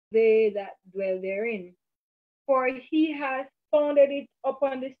they that dwell therein. For he has founded it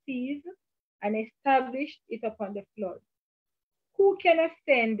upon the seas and established it upon the floods. Who can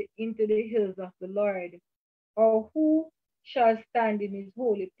ascend into the hills of the Lord? Or who shall stand in his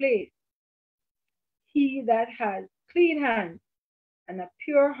holy place? He that has clean hands and a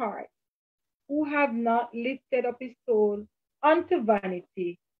pure heart, who have not lifted up his soul unto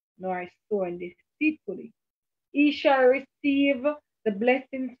vanity, nor sworn deceitfully. He shall receive the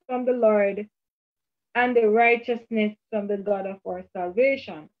blessings from the Lord and the righteousness from the God of our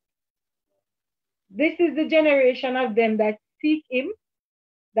salvation. This is the generation of them that seek him,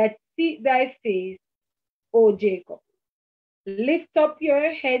 that seek thy face, O Jacob. Lift up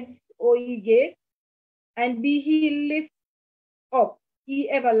your heads, O ye gates, and be ye lift up, ye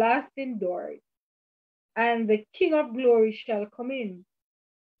everlasting doors, and the King of glory shall come in.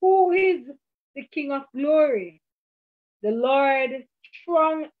 Who is the King of glory? The Lord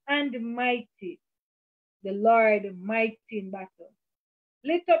strong and mighty, the Lord mighty in battle.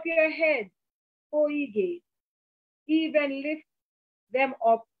 Lift up your heads, O ye gates, even lift them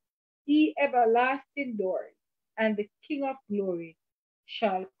up, ye everlasting doors, and the King of glory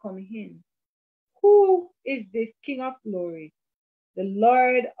shall come in. Who is this King of glory? The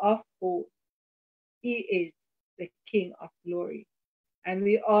Lord of hosts. He is the King of glory. And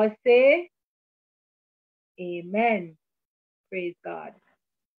we all say, Amen. Praise God.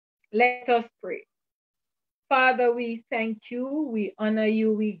 Let us pray. Father, we thank you, we honor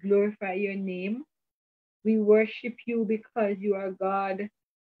you, we glorify your name. We worship you because you are God.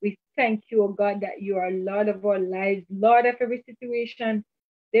 We thank you, O God, that you are Lord of our lives, Lord of every situation.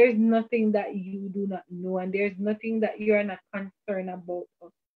 There's nothing that you do not know, and there's nothing that you are not concerned about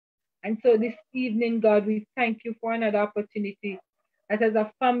us. And so this evening, God, we thank you for another opportunity that as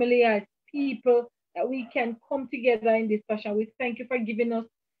a family, as people, that we can come together in this fashion. We thank you for giving us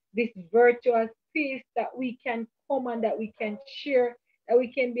this virtual space that we can come and that we can share, that we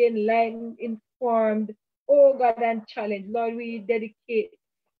can be enlightened, informed, oh God, and challenged. Lord, we dedicate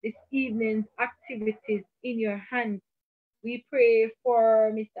this evening's activities in your hands. We pray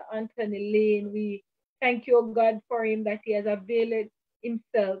for Mr. Anthony Layne. We thank you, oh God, for him that he has availed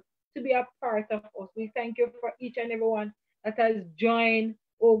himself to be a part of us. We thank you for each and everyone that has joined,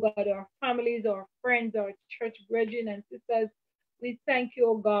 oh God, our families, our friends, our church brethren and sisters. We thank you,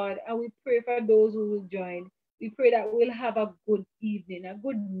 oh God, and we pray for those who will join. We pray that we'll have a good evening, a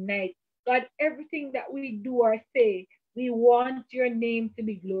good night. God, everything that we do or say, we want your name to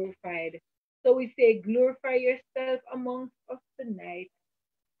be glorified. So we say, glorify yourself amongst us tonight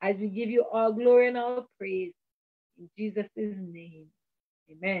as we give you all glory and all praise. In Jesus' name,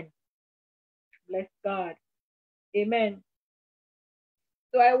 amen. Bless God. Amen.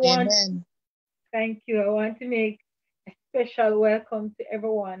 So Amen. thank you. I want to make a special welcome to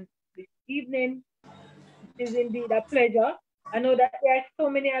everyone this evening. It is indeed a pleasure. I know that there are so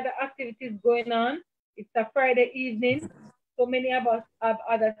many other activities going on. It's a Friday evening. So many of us have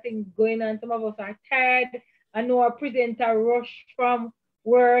other things going on. Some of us are tired. I know our presenter rushed from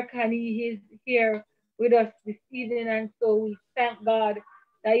work and he is here with us this evening. And so we thank God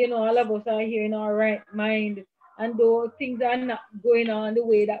that, all of us are here in our right mind. And though things are not going on the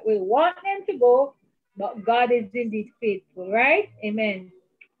way that we want them to go, but God is indeed faithful, right? Amen.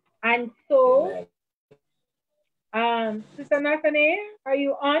 And so, Sister Nathaniel, are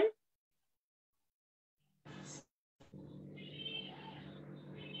you on?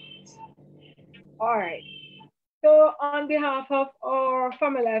 All right. So, on behalf of our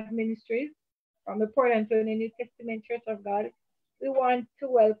Family Life Ministries from the Portland Tony New Testament Church of God, we want to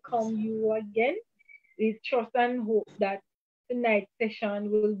welcome you again. We trust and hope that tonight's session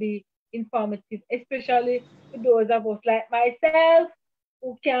will be informative, especially to those of us like myself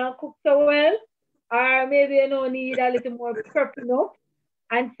who can't cook so well, or maybe need a little more prepping up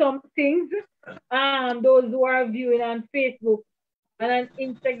and some things. Those who are viewing on Facebook and on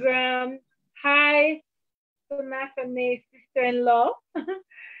Instagram, hi to Nathaniel's sister-in-law,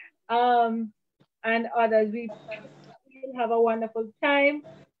 um, and others. We will have a wonderful time,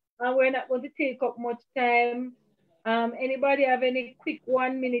 and we're not going to take up much time. Anybody have any quick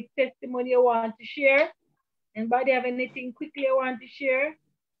 1 minute testimony you want to share? Anybody have anything quickly you want to share?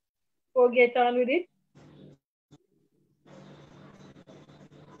 Or get on with it?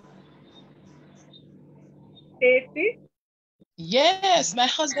 Stacy? Yes, my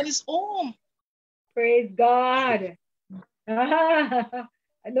husband is home. Praise God. I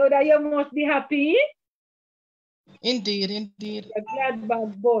know that you must be happy. Indeed, indeed. You're glad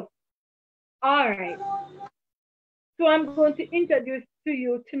about both. All right. So I'm going to introduce to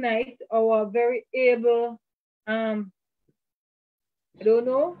you tonight our very able I don't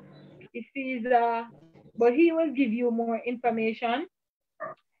know if he's, but he will give you more information.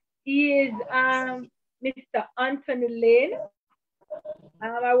 He is Mr. Anthony Layne.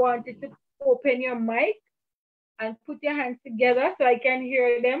 I wanted to open your mic and put your hands together so I can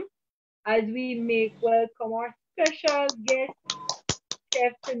hear them as we make welcome our special guest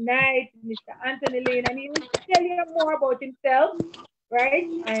chef tonight, Mr. Anthony Layne, and he will tell you more about himself, right?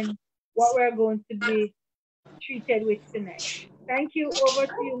 And what we're going to be treated with tonight. Thank you. Over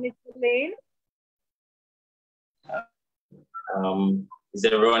to you, Mr. Layne. Is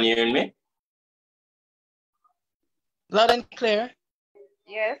everyone hearing me? Loud and clear.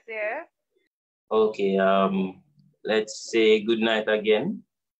 Yes, yeah. Okay, let's say good night again.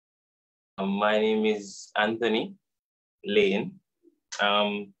 My name is Anthony Layne.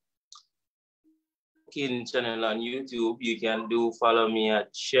 Cooking channel on YouTube, you can follow me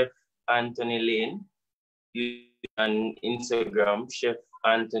at Chef Anthony Layne. On Instagram, Chef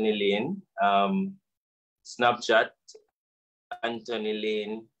Anthony Layne. Snapchat, Anthony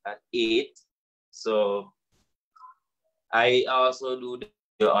Layne at 8. So I also do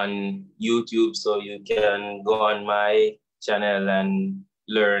on YouTube, so you can go on my channel and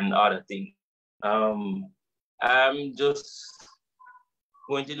learn other things. I'm just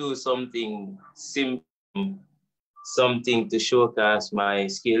going to do something simple, something to showcase my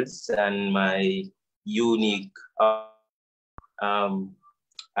skills and my unique. I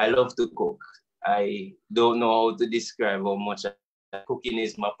love to cook. I don't know how to describe how much cooking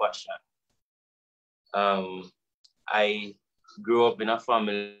is my passion. I grew up in a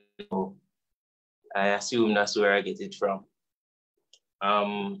family, so I assume that's where I get it from.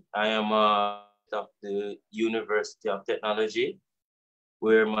 I am of the University of Technology,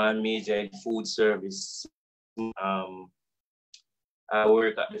 where my major in food service. I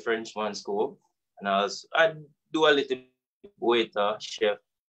work at the Frenchman School, and I do a little waiter, chef,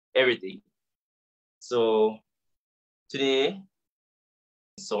 everything. So today,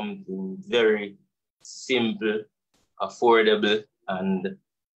 something very simple, affordable, and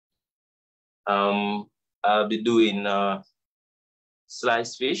I'll be doing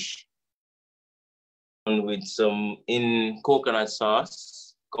sliced fish with some in coconut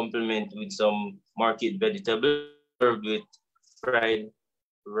sauce, complement with some market vegetable, served with fried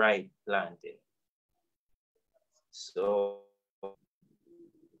ripe plantain. So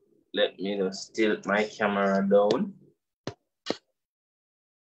let me just tilt my camera down.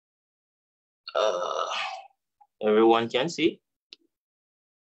 Everyone can see?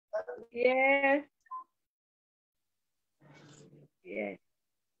 Yes. Yes.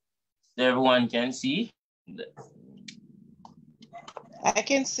 Everyone can see? I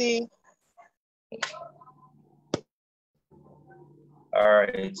can see. All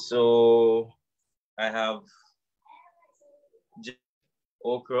right, so I have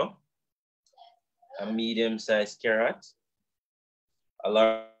okra, a medium-sized carrot, a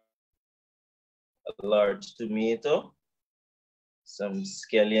large tomato, some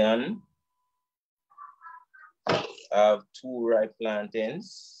scallion. I have 2 ripe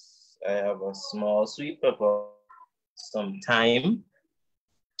plantains. I have a small sweet pepper, some thyme,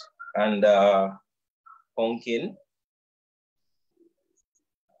 and pumpkin.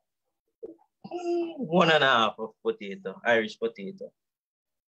 1.5 of potato, Irish potato.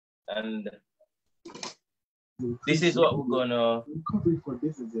 And this is what we're gonna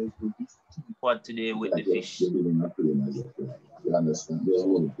put today with the fish. You understand? There's a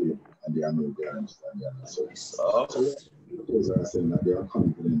little bit, and they are no they understand. So those are saying that they are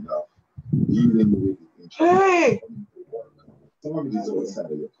confident of dealing with it. Hey! Some of it is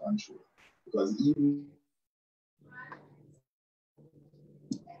outside of your control. Because even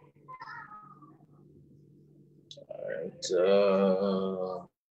all right.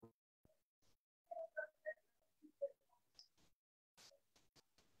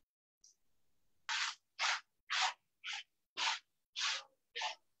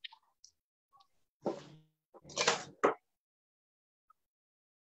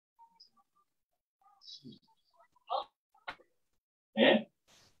 Yeah.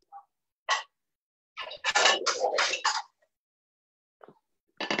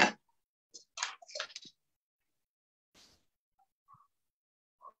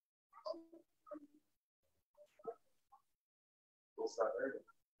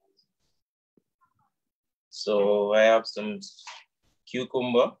 So I have some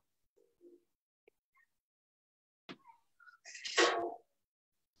cucumber.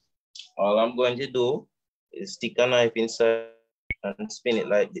 All I'm going to do is stick a knife inside and spin it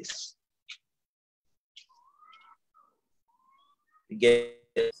like this. Get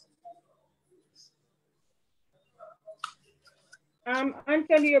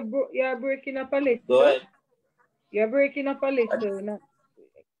Anthony, you're breaking up a little. Go ahead. You're breaking up a little.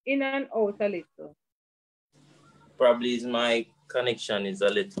 In and out a little. Probably my connection is a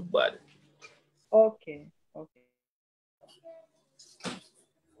little bad. Okay. Okay,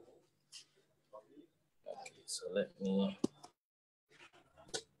 so let me.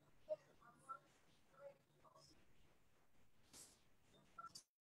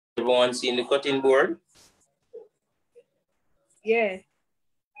 Everyone seen the cutting board? Yes.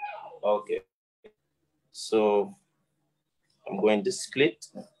 Okay. So I'm going to split.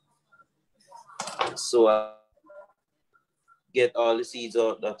 So I get all the seeds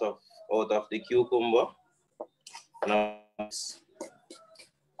out of the cucumber. Now,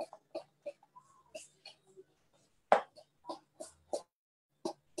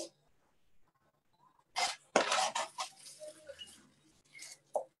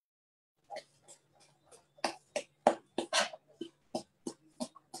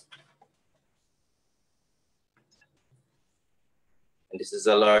 and this is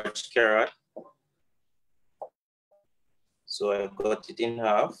a large carrot. So I cut it in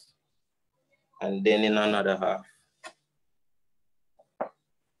half and then in another half.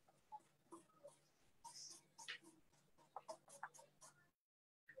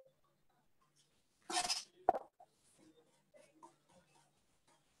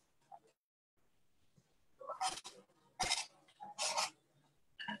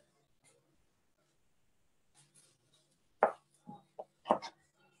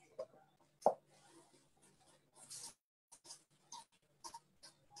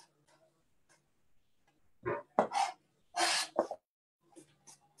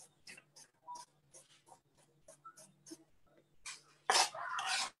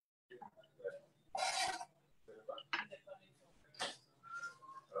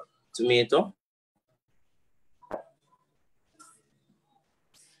 Tomato.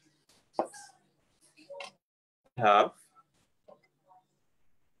 Half.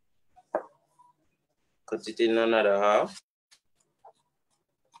 Cut it in another half.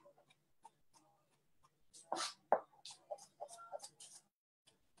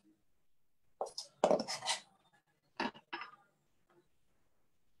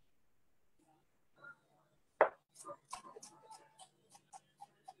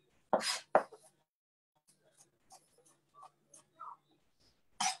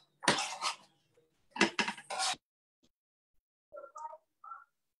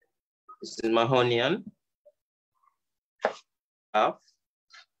 This is my onion. Half.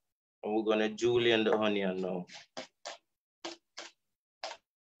 And we're gonna julienne the onion now.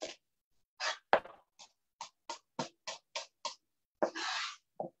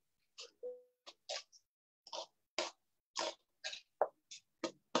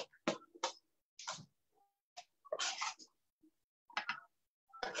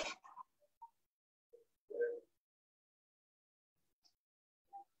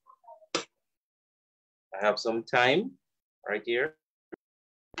 I have some thyme right here.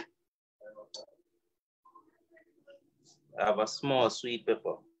 I have a small sweet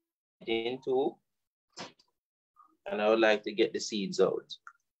pepper. Into, and I would like to get the seeds out.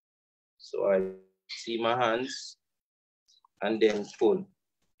 So I see my hands and then pull.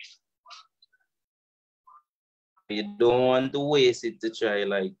 You don't want to waste it to try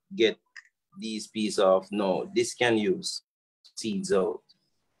like get these pieces off. No, this can use seeds out.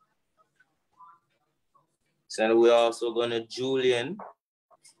 So we're also gonna julienne.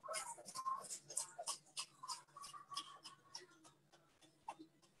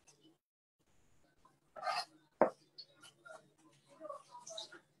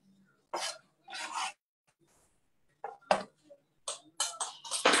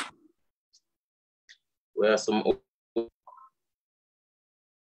 We have some.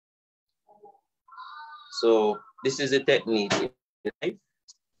 So this is a technique.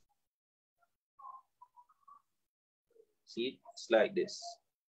 See, it's like this.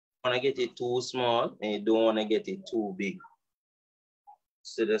 You don't want to get it too small and you don't want to get it too big.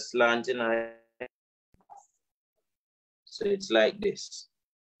 So the slanting knife. So it's like this.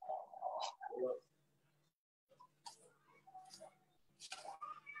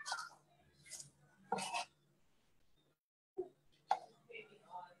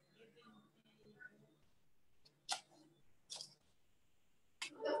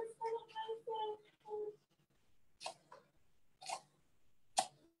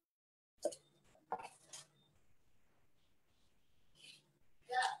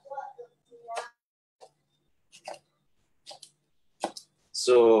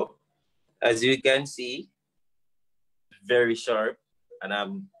 So as you can see, very sharp and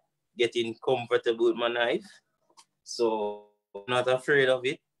I'm getting comfortable with my knife. So I'm not afraid of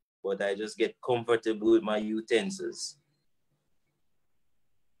it, but I just get comfortable with my utensils.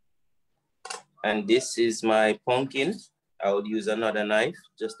 And this is my pumpkin. I would use another knife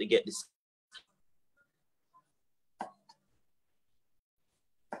just to get this.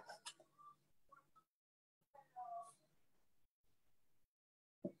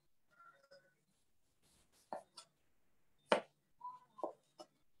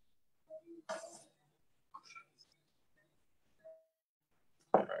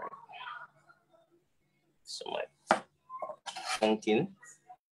 All right. So my pumpkin.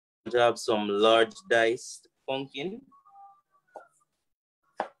 To have some large diced pumpkin.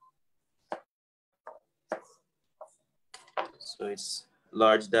 So it's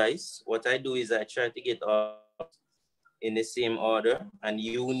large dice. What I do is I try to get all in the same order and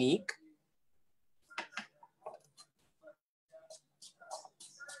unique.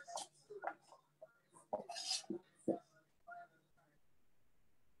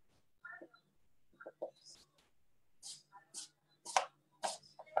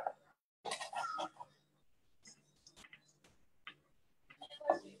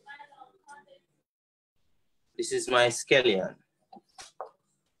 This is my scallion.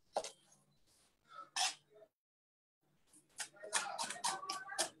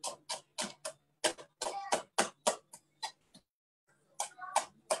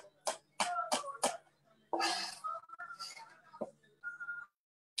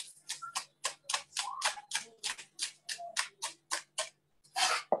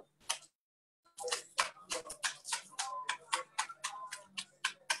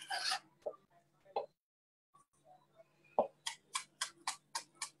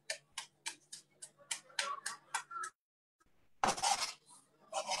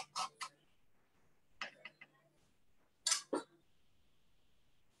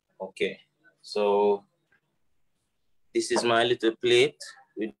 Okay, so this is my little plate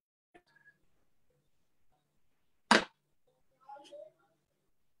with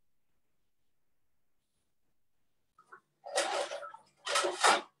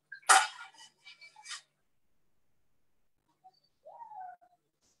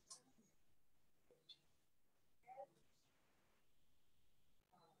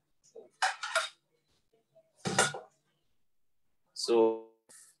so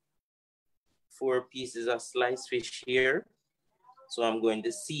 4 pieces of sliced fish here. So I'm going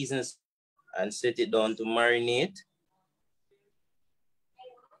to season and set it down to marinate.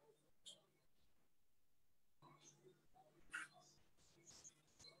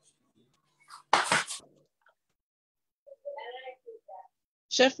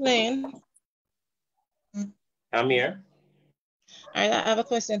 Chef Layne. I'm here. I have a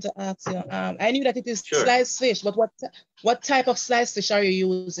question to ask you. I knew that it is Sure. sliced fish, but what type of sliced fish are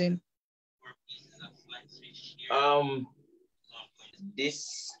you using?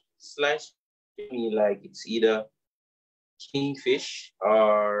 This sliced me like it's either kingfish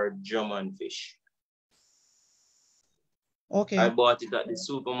or German fish. Okay. I bought it at the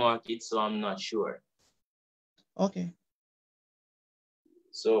supermarket, so I'm not sure. Okay.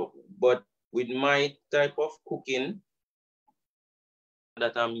 So, but with my type of cooking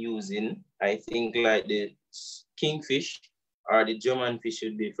that I'm using, I think like the kingfish or the German fish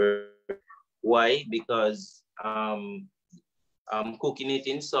should be first. Why? Because I'm cooking it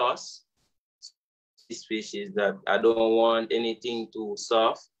in sauce. This fish is that I don't want anything too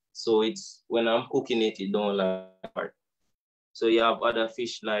soft. So it's when I'm cooking it, it don't like. So you have other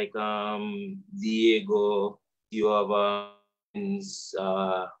fish like Diego, you have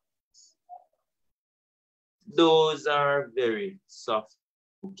those are very soft.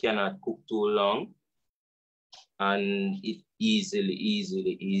 You cannot cook too long and it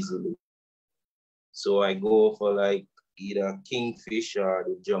easily. So I go for like either kingfish or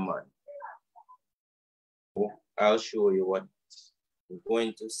the German. I'll show you what I'm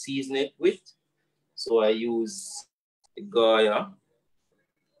going to season it with. So I use the Goya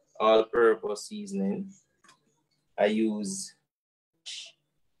all-purpose seasoning. I use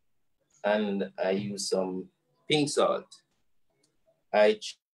some pink salt. I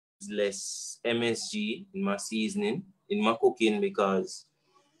choose less MSG in my seasoning, in my cooking, because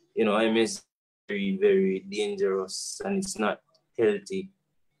you know MSG is very dangerous and it's not healthy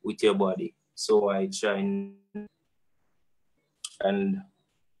with your body. So I try, and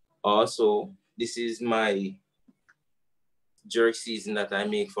also this is my jerk season that I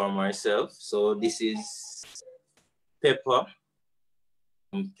make for myself. So this is pepper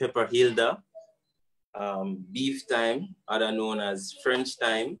Hilda, beef thyme, other known as French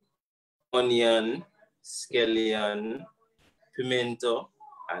thyme, onion, scallion, pimento,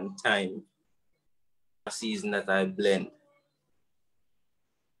 and thyme. A season that I blend.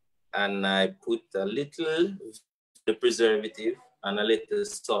 and I put a little the preservative and a little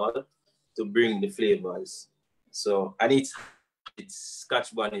salt to bring the flavors. So, and it's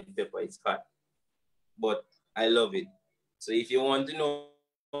Scotch bonnet pepper, it's hot, but I love it. So if you want to know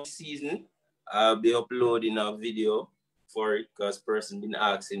season, I'll be uploading a video for it because person been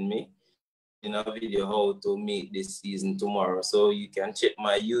asking me in a video how to make this season tomorrow. So you can check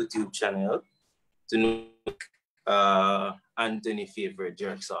my YouTube channel to know Anthony favorite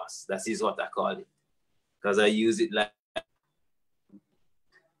jerk sauce. That is what I call it because I use it like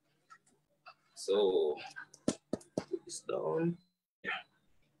so. Put this down.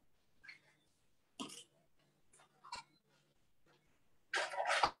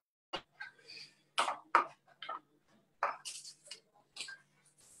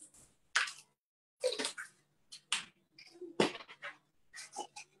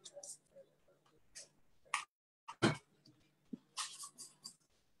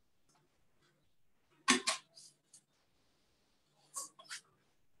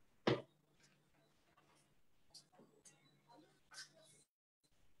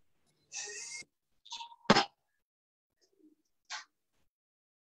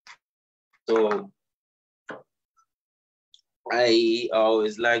 So I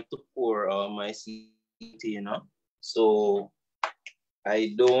always like to pour my seed, you know. So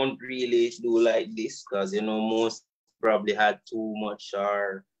I don't really do like this because, you know, most probably had too much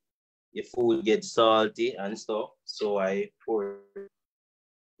or your food gets salty and stuff. So I pour,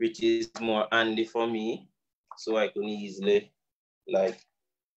 which is more handy for me. So I can easily like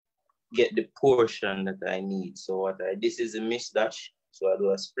get the portion that I need. So this is a mixed dash. So I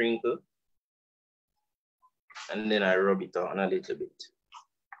do a sprinkle and then I rub it on a little bit.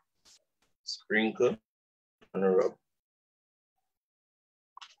 Sprinkle and rub.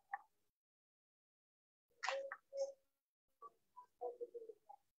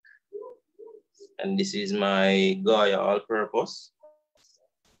 And this is my Goya all-purpose.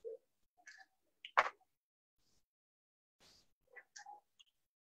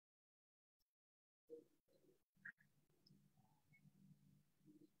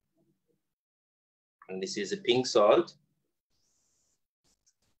 And this is a pink salt.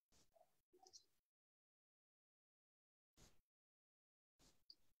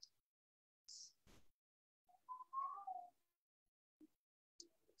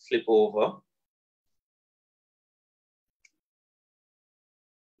 Flip over.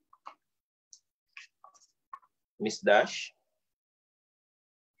 Miss Dash.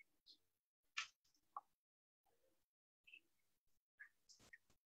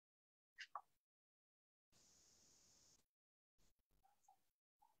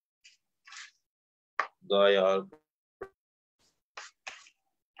 Goya.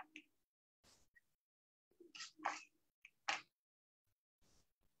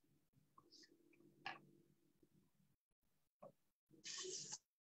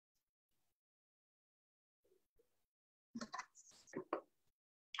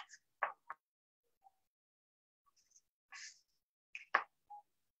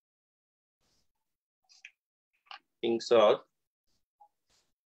 Pink salt.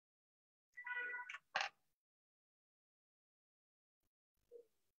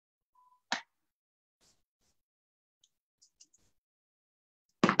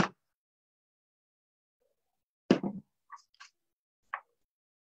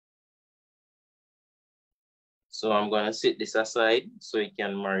 So I'm gonna set this aside so it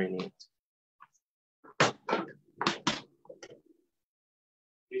can marinate.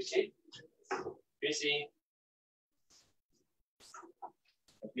 Chrissy? Chrissy?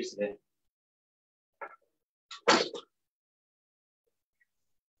 Chrissy?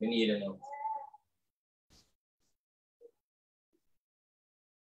 We need to know.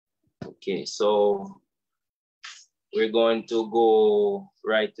 Okay, so we're going to go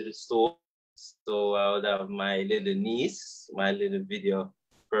right to the stove. So I would have my little niece, my little video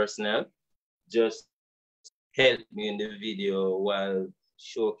personnel, just help me in the video while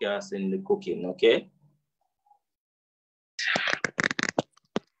showcasing the cooking, okay?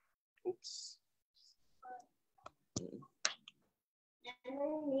 Oops.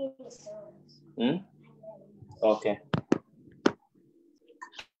 Okay.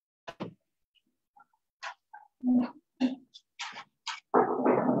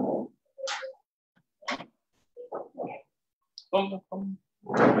 Come.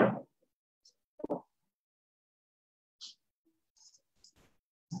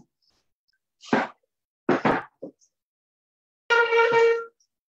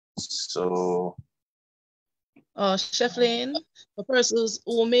 So, Chef Layne, for persons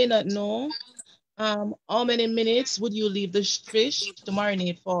who may not know, how many minutes would you leave the fish to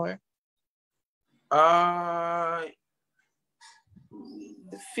marinate for?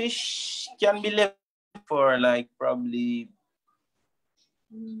 The fish can be left for like probably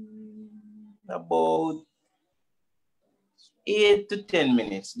about 8 to 10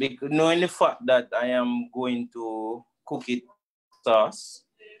 minutes, because knowing the fact that I am going to cook it sauce,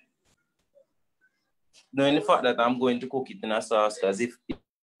 knowing the fact that I'm going to cook it in a sauce, because if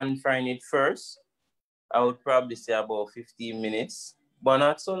I'm frying it first, I would probably say about 15 minutes, but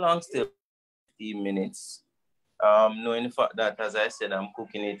not so long, still 15 minutes. Knowing the fact that, as I said, I'm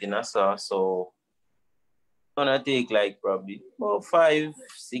cooking it in a sauce, so it's gonna take like probably about 5,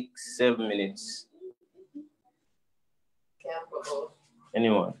 6, 7 minutes.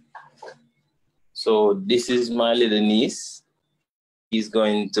 Anyway, so this is my little niece. He's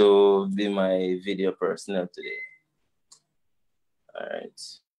going to be my video personnel today. All right.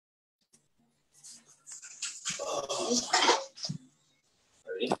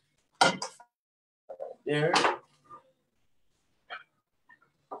 Ready? Right there.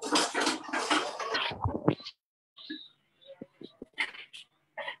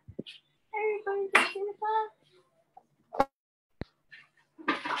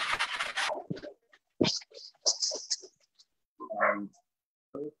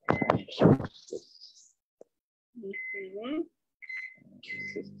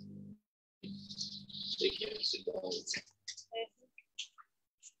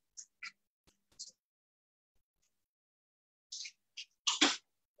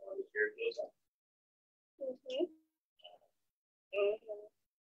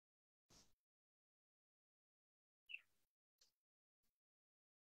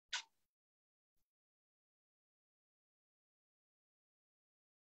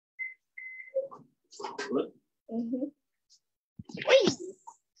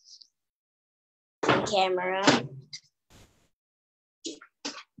 Camera.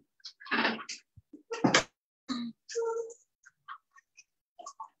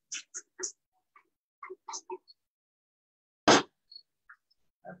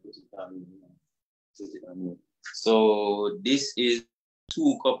 So this is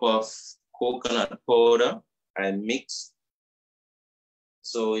 2 cups of coconut powder I mixed.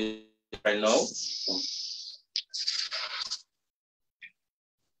 So right now,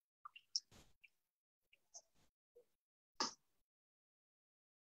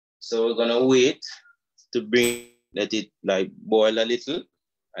 so we're gonna wait to let it like boil a little,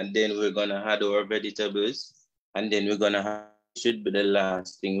 and then we're gonna add our vegetables, and then we're gonna should be the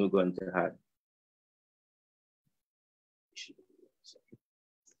last thing we're going to add.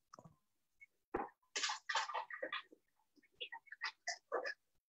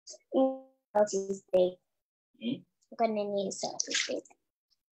 Selfie stick. I'm gonna need a selfie stick.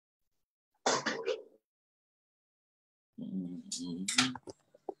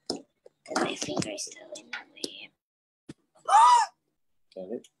 Because my finger's still in the way.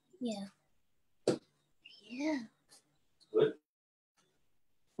 Got it? Yeah. Yeah. Good.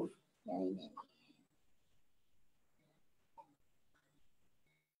 Yeah,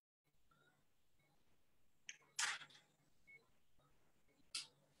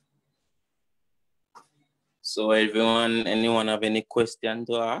 So anyone have any question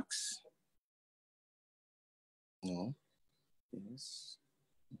to ask? No? Yes.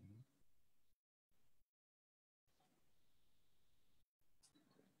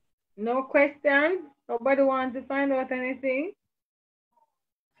 No question? Nobody wants to find out anything?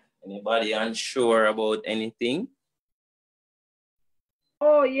 Anybody unsure about anything?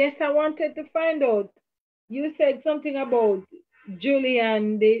 Oh, yes, I wanted to find out. You said something about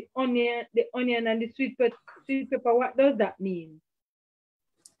julienne, the onion and the sweet pepper. What does that mean?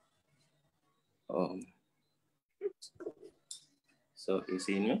 So you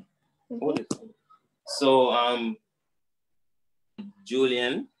see me? So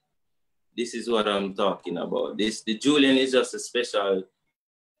julienne, this is what I'm talking about. The julienne is just a special.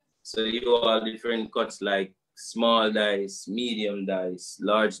 So you all different cuts like small dice, medium dice,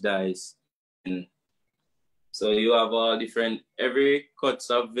 large dice. And so you have all different, every cuts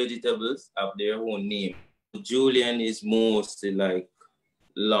of vegetables have their own name. Julienne is mostly like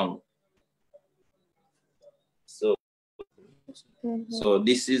long. So, so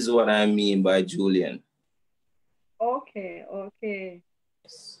this is what I mean by julienne. Okay, okay.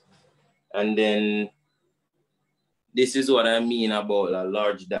 And then this is what I mean about a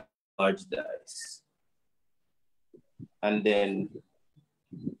large dice. And then,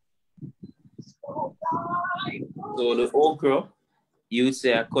 so the okra, you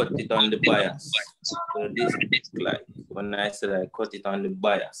say I cut it on the bias. So this is like when I said I cut it on the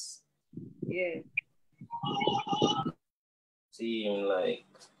bias. Yeah. Seem like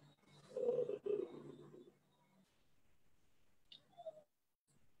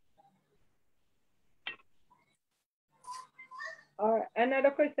All right.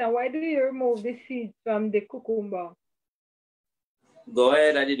 Another question. Why do you remove the seeds from the cucumber? Go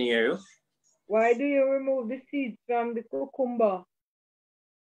ahead, I didn't hear you. Why do you remove the seeds from the cucumber?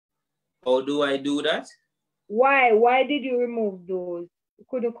 How do I do that? Why? Why did you remove those? You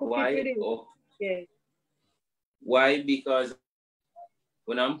couldn't cook Why? it with it? Oh. Yes. Why? Because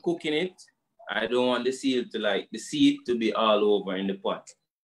when I'm cooking it, I don't want the seed to be all over in the pot.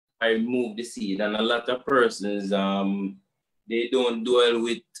 I remove the seed, and a lot of persons they don't dwell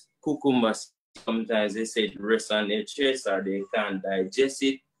with cucumbers. Sometimes they say it rests on their chest or they can't digest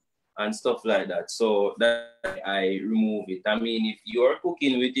it and stuff like that. So that I remove it. I mean, if you're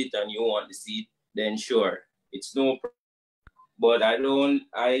cooking with it and you want the seed, then sure, it's no problem. But I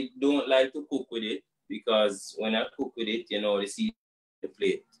don't like to cook with it because when I cook with it, the seed the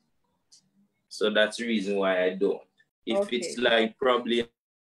plate. So that's the reason why I don't. If it's like probably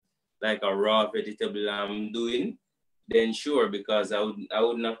like a raw vegetable I'm doing, then sure, because I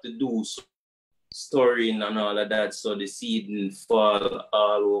wouldn't have to do storing and all of that, so the seed didn't fall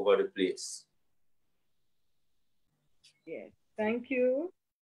all over the place. Yes. Thank you.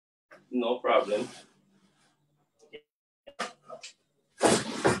 No problem.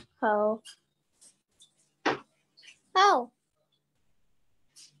 How?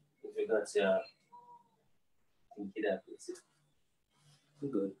 If you got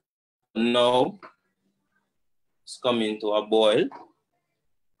good. Now it's coming to a boil.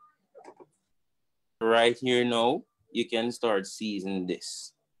 Right here now, you can start seasoning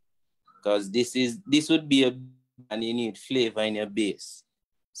this. Because this would be and you need flavor in your base.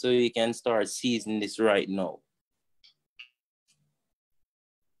 So you can start seasoning this right now.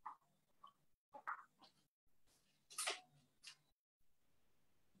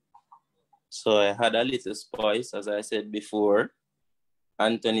 So I had a little spice, as I said before.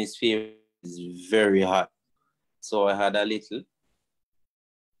 Anthony's favorite is very hot. So I had a little.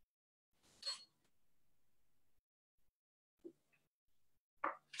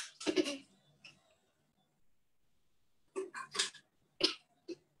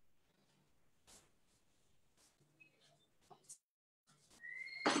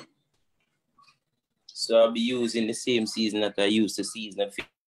 So I'll be using the same season that I used to season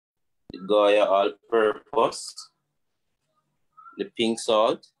the Goya all-purpose, the pink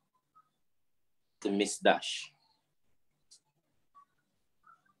salt, the Miss Dash.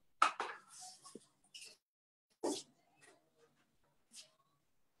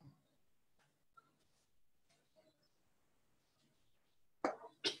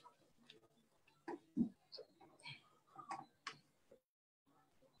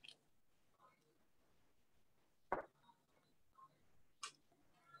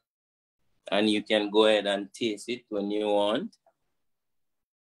 And you can go ahead and taste it when you want.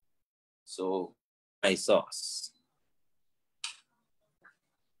 So, my sauce.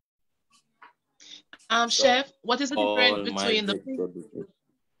 Chef, what is the difference between the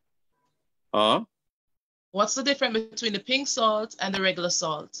What's the difference between the pink salt and the regular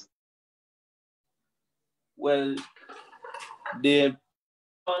salt? Well, the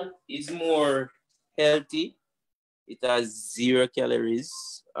salt is more healthy. It has 0 calories,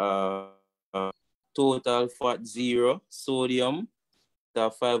 total fat 0, sodium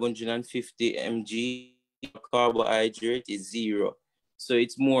 550 mg, carbohydrate is 0. So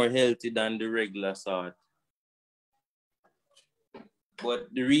it's more healthy than the regular salt. But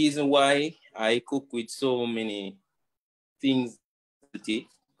the reason why I cook with so many things,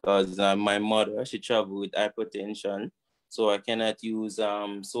 because my mother, she traveled with hypertension, so I cannot use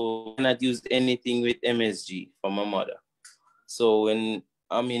anything with MSG for my mother. So when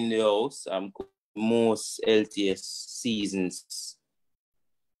I'm in the house, I'm cooking most healthiest seasons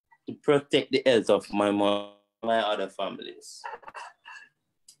to protect the health of my mom, my other families.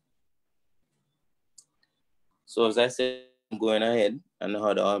 So as I said, I'm going ahead and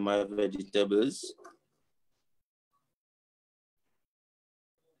add all my vegetables.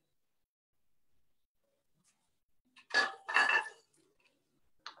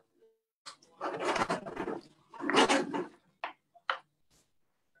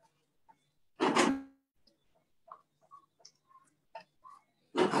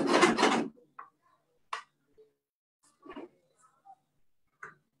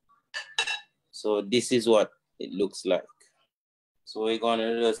 So this is what it looks like. So we're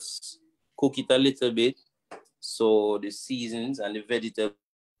gonna just cook it a little bit so the seasons and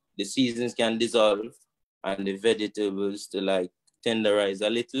the seasons can dissolve and the vegetables to like tenderize a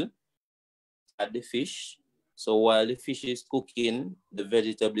little. add the fish. So while the fish is cooking, the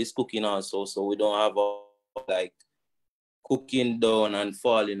vegetable is cooking also. So we don't have like cooking down and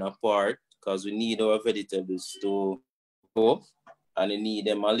falling apart, because we need our vegetables to go, and we need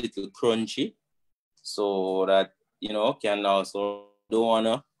them a little crunchy, so that, you know, can also, don't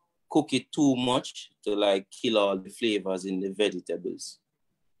wanna cook it too much to like kill all the flavors in the vegetables.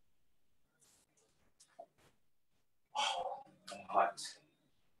 Hot.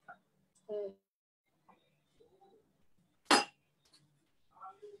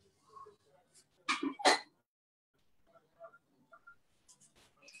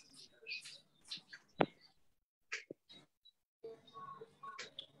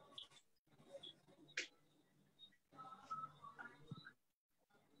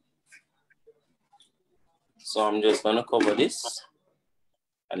 So I'm just gonna cover this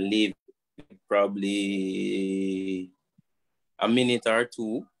and leave probably a minute or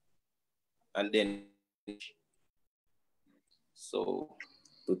two, and then, so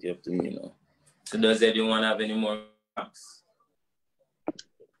put it up to me now. So does anyone have any more remarks?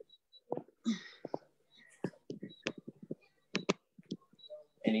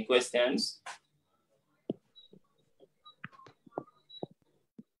 Any questions?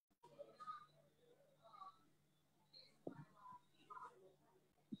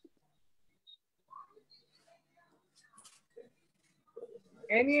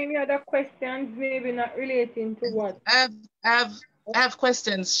 Any other questions, maybe not relating to what? I have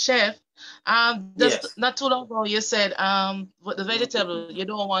questions, Chef. Just Yes. not too long ago, you said with the vegetable, you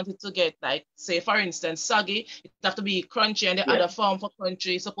don't want it to get, like, say for instance, soggy. It have to be crunchy, and the Yeah. other form for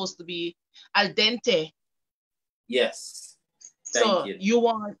crunchy is supposed to be al dente. Yes. So Thank you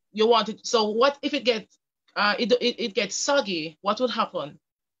want it. So what if it gets it gets soggy? What would happen?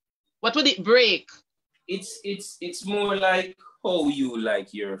 What would it break? It's more like how you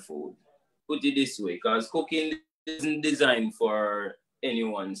like your food. Put it this way, because cooking isn't designed for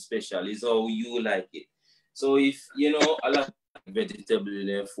anyone special. It's how you like it. So if, you know, a lot of vegetable in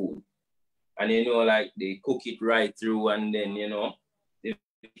their food, and, you know, like they cook it right through, and then, you know, they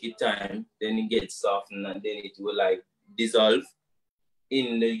make it time, then it gets softened, and then it will like dissolve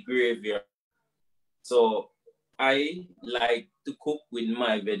in the gravy. So I like to cook with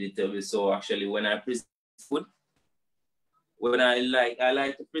my vegetables. So actually, when I present food, I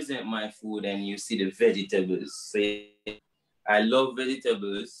like to present my food, and you see the vegetables. So I love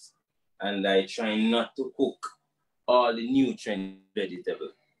vegetables, and I try not to cook all the nutrient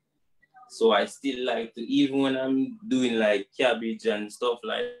vegetable. So I still like to, even when I'm doing like cabbage and stuff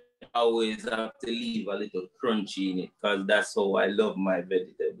like that, I always have to leave a little crunchy in it, because that's how I love my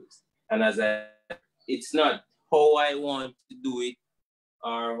vegetables. And it's not how I want to do it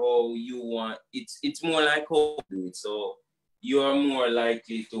or how you want. It's more like how you do it. So you're more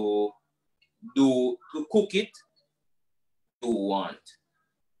likely to cook it you want.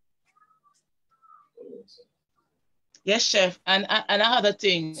 Yes, Chef. And another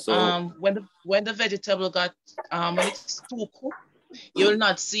thing, So when the vegetable got when it's too cooked, you'll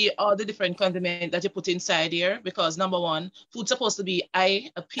not see all the different condiments that you put inside here, because number one, food's supposed to be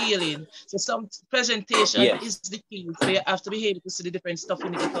eye appealing. So some presentation yes. is the key. So you have to be able to see the different stuff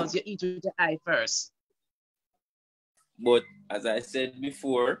in it, because you eat with your eye first. But as I said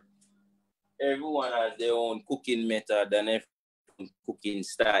before, everyone has their own cooking method and every cooking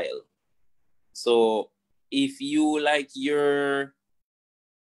style. So if you like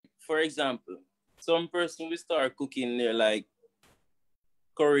for example, some person will start cooking their like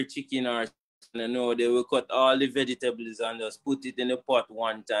curry chicken, or, you know, they will cut all the vegetables and just put it in the pot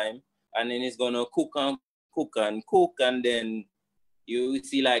one time, and then it's gonna cook and cook and cook, and then you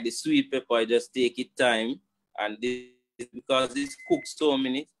see like the sweet pepper just take it time, and this, because it's cooked so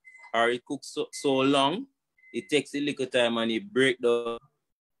minutes or it cooks so long, it takes a little time, and it break the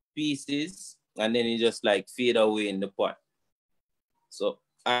pieces, and then it just like fade away in the pot. So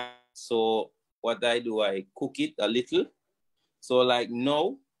what I do, I cook it a little. So like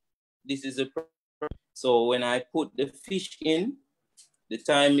now, this is so when I put the fish in, the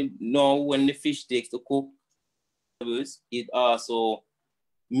time now when the fish takes to cook, it also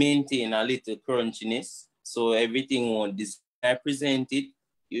maintain a little crunchiness. So everything won't I present it,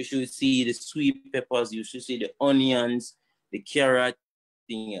 you should see the sweet peppers, you should see the onions, the carrot,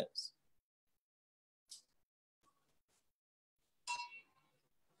 thing else.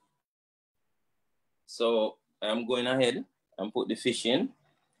 So I'm going ahead and put the fish in.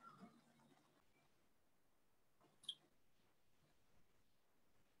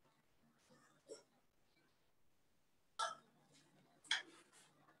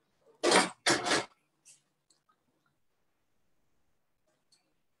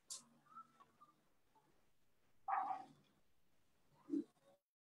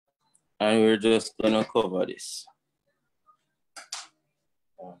 And we're just gonna cover this.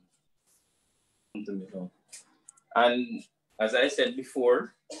 And as I said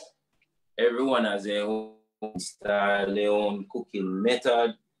before, everyone has their own style, their own cooking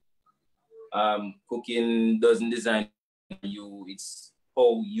method. Cooking doesn't design you, it's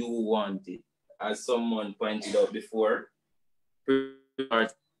how you want it. As someone pointed out before,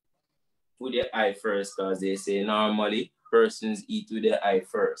 start with the eye first, because they say normally persons eat with the eye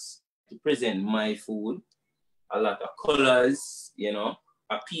first. To present my food, a lot of colors, you know,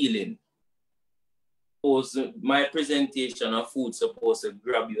 appealing. Also, my presentation of food supposed to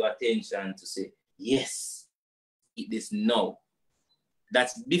grab your attention to say, yes, eat this now.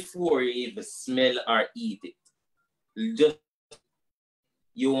 That's before you even smell or eat it. Just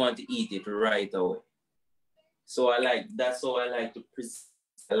you want to eat it right away. So that's how I like to present.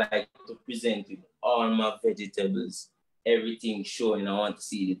 I like to present with all my vegetables, everything showing. I want to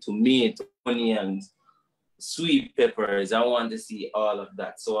see the tomato, onions, sweet peppers. I want to see all of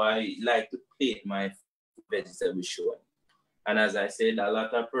that. So I like to plate my vegetables showing. And as I said, a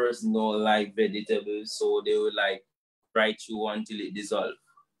lot of persons don't like vegetables, so they will like right through until it dissolves.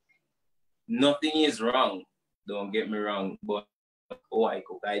 Nothing is wrong, don't get me wrong, but how I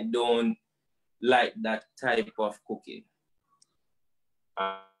cook, I don't like that type of cooking.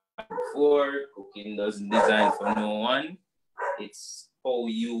 Before, cooking doesn't design for no one, it's how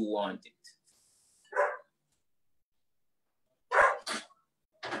you want it.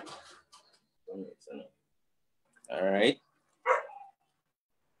 All right.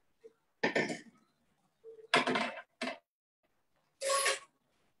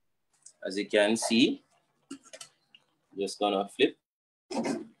 As you can see, just gonna flip.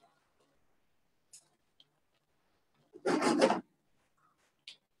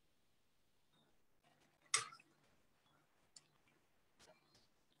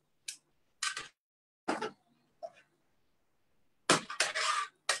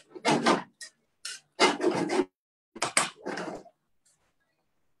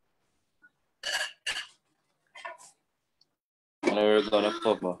 And we're gonna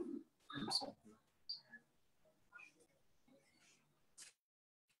cover.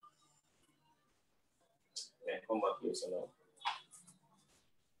 Yeah, come back closer now.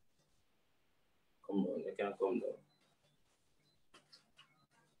 Come on, you can come down.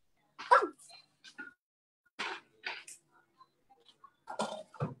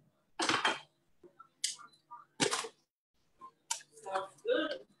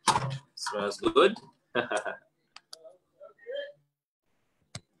 Smells good.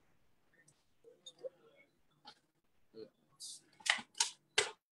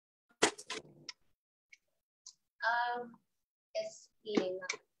 It's eating.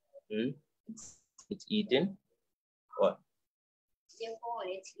 It's eating. What? Your phone,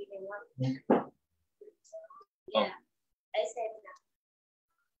 it's eating up. Yeah, Oh. I said that.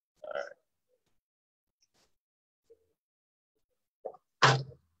 All right.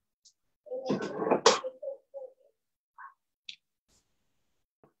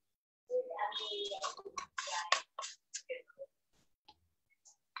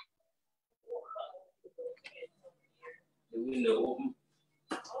 The window open.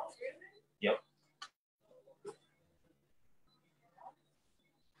 Yep.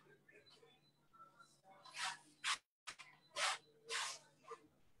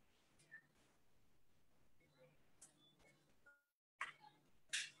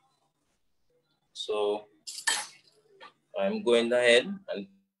 So I'm going ahead and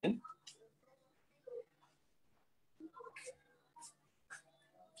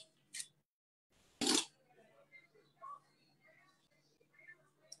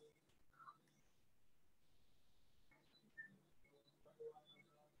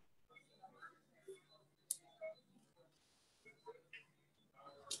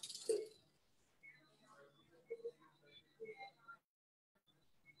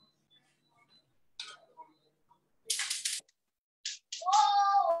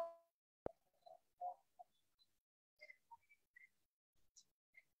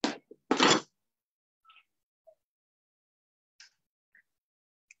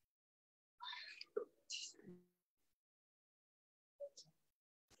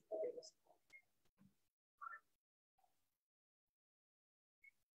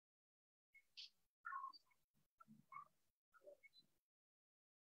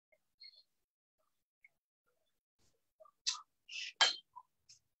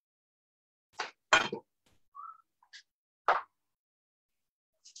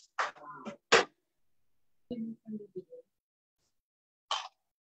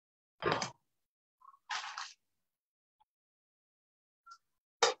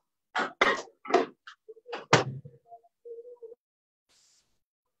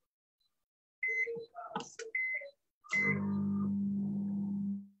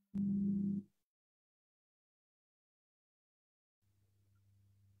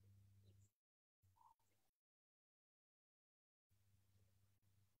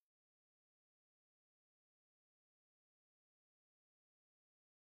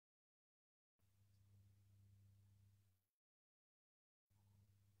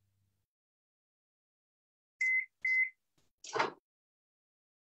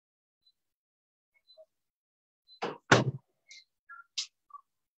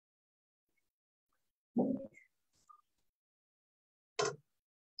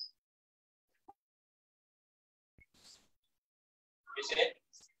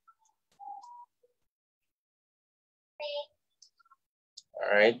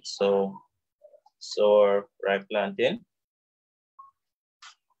All right, so our ripe plantain.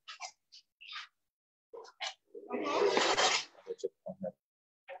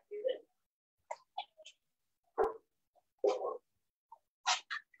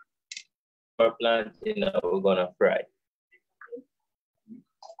 Our plantain now we're gonna fry.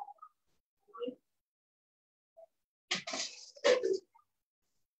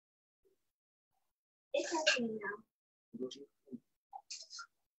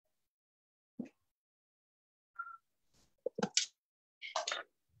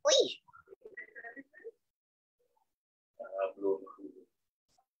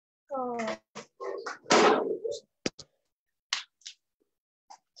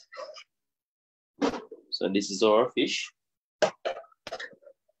 So this is our fish.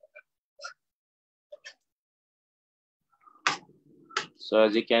 So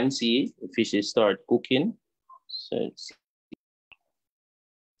as you can see, the fishes start cooking.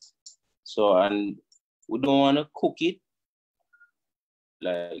 So and we don't want to cook it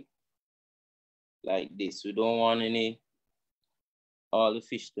like this. We don't want all the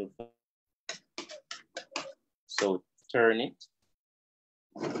fish to. So turn it.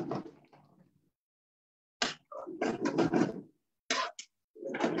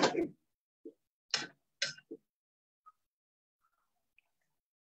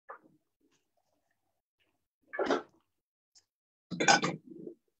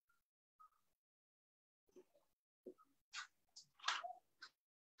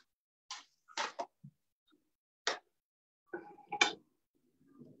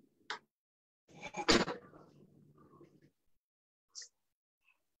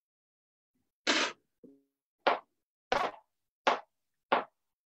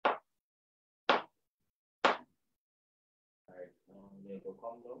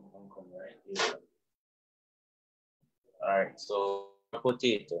 Come right here. All right, so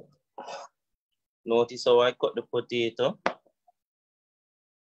potato. Notice how I cut the potato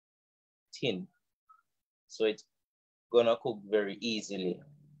thin, so it's gonna cook very easily.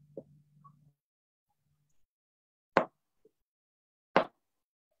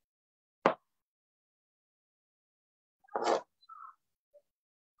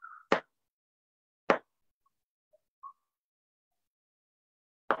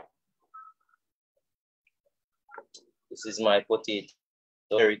 This is my potato,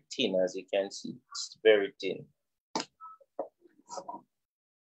 very thin, as you can see, it's very thin.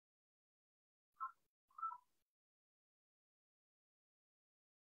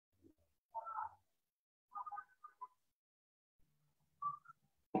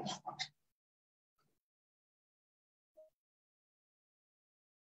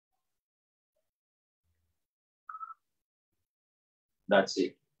 That's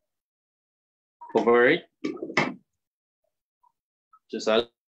it. Cover it. Just a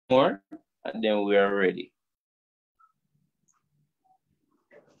little more, and then we are ready.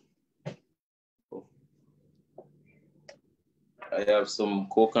 I have some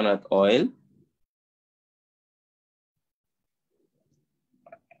coconut oil.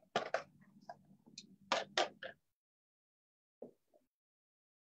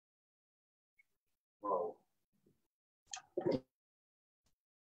 Wow.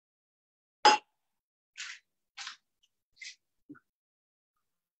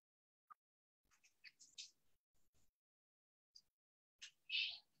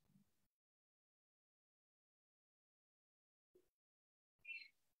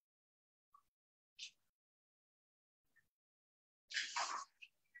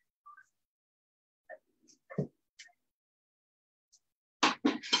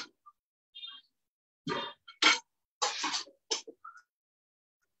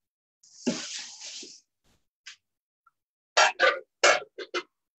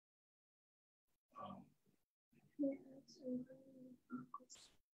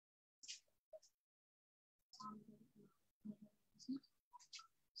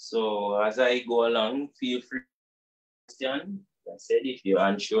 So as I go along, feel free to question. I said, if you're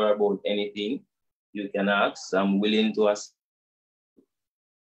unsure about anything, you can ask. I'm willing to ask.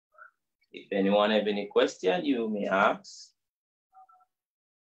 If anyone have any question, you may ask.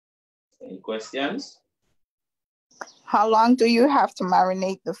 Any questions? How long do you have to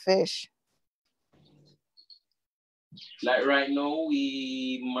marinate the fish? Like right now,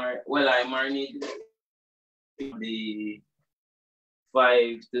 I marinate the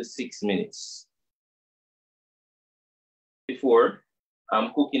 5 to 6 minutes. Before,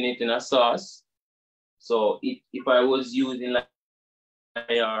 I'm cooking it in a sauce. So if I was using like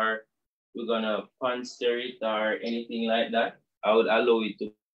we're gonna pan stir it or anything like that, I would allow it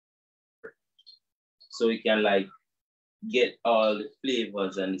to, so we can like get all the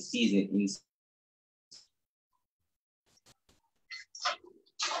flavors and the seasoning inside.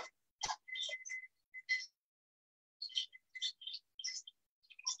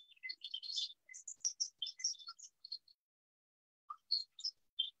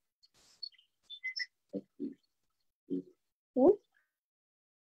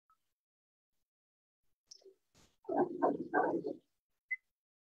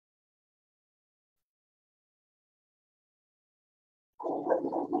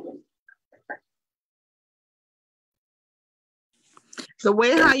 The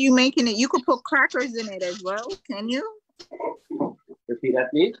way how you making it, you could put crackers in it as well, can you? Repeat that,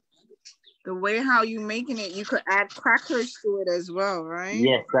 please. The way how you making it, you could add crackers to it as well, right?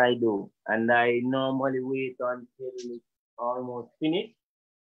 Yes, I do. And I normally wait until it's almost finished,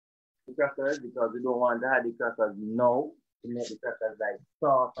 the crackers, because we don't want to add the crackers now to make the crackers like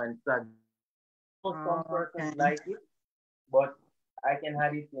soft and soggy. Some persons like it, but I can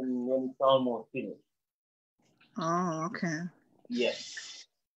add it when it's almost finished. Oh, okay. Yes.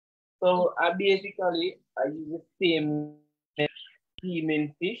 So I use the same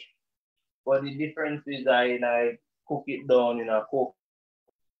steaming fish, but the difference is I like cook it down in a cook.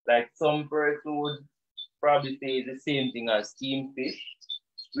 Like some person would probably say it's the same thing as steamed fish,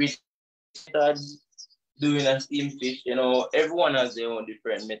 which method doing a steamed fish, you know, everyone has their own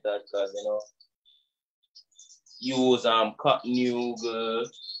different method because, you know, use cotton noodle,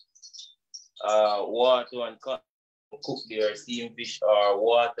 water and cotton to cook their steamed fish, or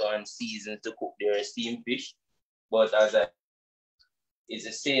water and season to cook their steamed fish. But it's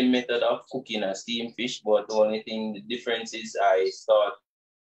the same method of cooking a steamed fish, but the only thing, the difference is I start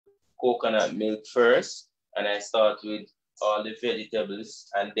coconut milk first, and I start with all the vegetables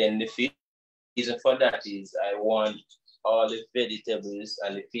and then the fish. The reason for that is I want all the vegetables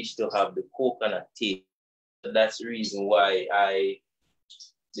and the fish to have the coconut taste. So that's the reason why I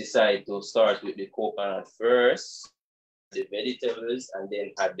decide to start with the coconut first, the vegetables, and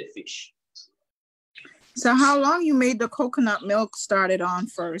then add the fish. So how long you made the coconut milk started on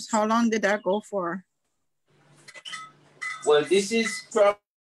first? How long did that go for? Well, this is from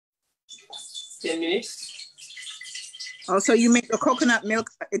 10 minutes. Oh, so you make the coconut milk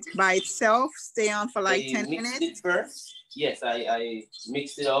it's by itself, stay on for like 10 minutes? It first. Yes, I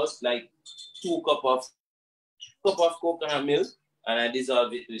mixed it out like 2 cups of coconut milk, and I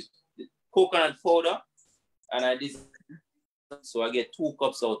dissolve it with coconut powder, and I dissolve, so I get 2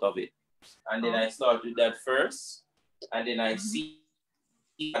 cups out of it. And then I start with that first, and then I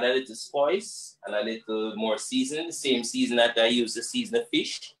add a little spice and a little more seasoning, the same season that I use to season the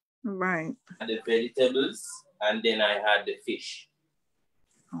fish. Right. And the vegetables, and then I had the fish.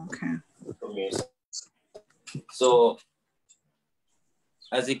 Okay. So,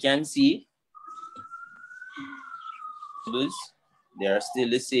 as you can see, they are still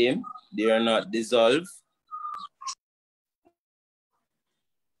the same. They are not dissolved.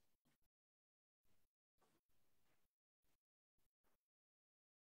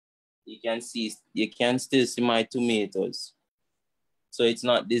 You can still see my tomatoes. So it's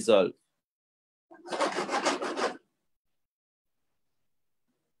not dissolved.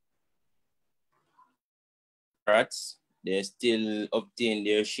 Carrots, they still obtain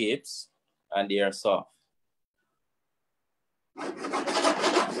their shapes and they are soft.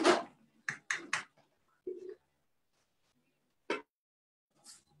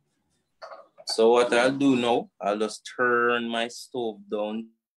 So what I'll do now, I'll just turn my stove down,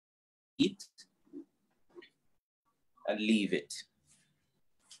 heat, and leave it.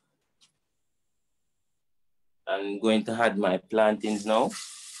 I'm going to add my plantains now.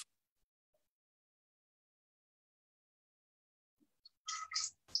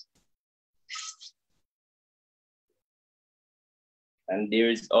 And there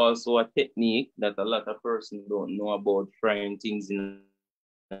is also a technique that a lot of persons don't know about frying things in.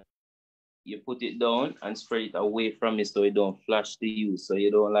 You put it down and spread it away from it so it don't flash to you. So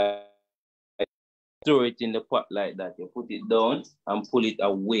you don't like throw it in the pot like that. You put it down and pull it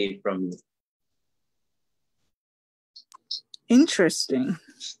away from you. Interesting.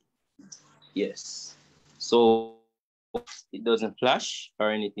 Yes. So it doesn't flash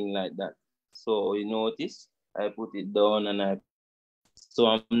or anything like that. So you notice I put it down and so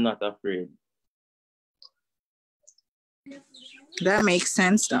I'm not afraid. That makes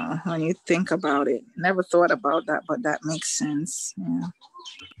sense though, when you think about it. Never thought about that, but that makes sense. Yeah.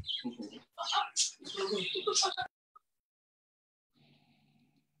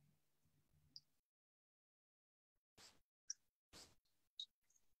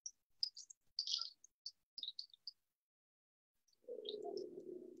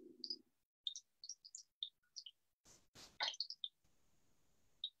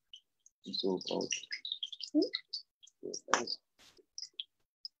 soak out.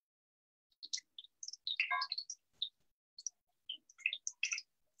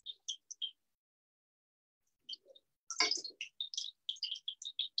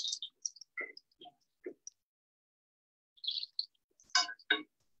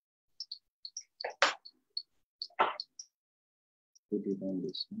 Put it on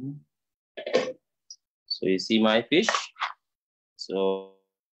this one. So you see my fish? So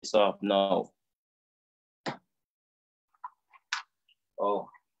it's off now. Oh.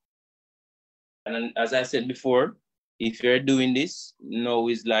 And then, as I said before, if you're doing this, now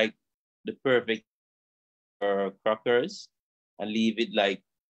is like the perfect crackers, and leave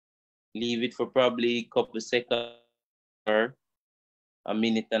it for probably a couple of seconds or a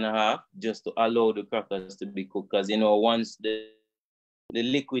minute and a half just to allow the crackers to be cooked. Because, you know, once the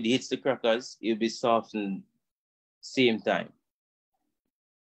liquid hits the crackers, it'll be softened same time.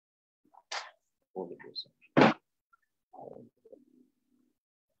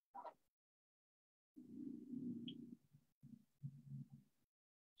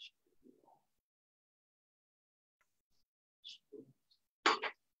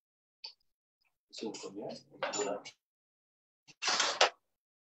 So from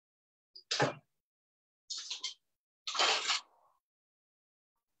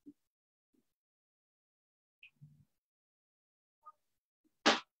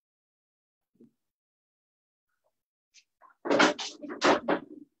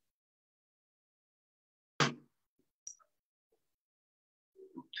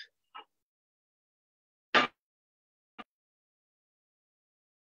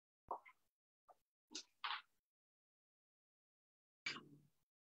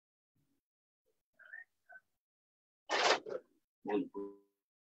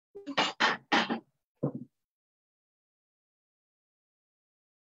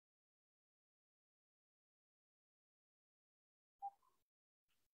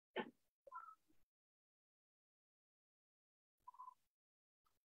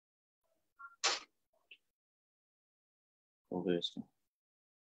here,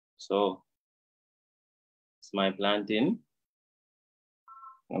 so it's my plantain,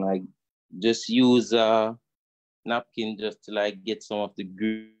 and I just use a napkin just to like get some of the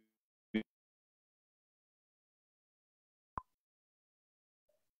grease.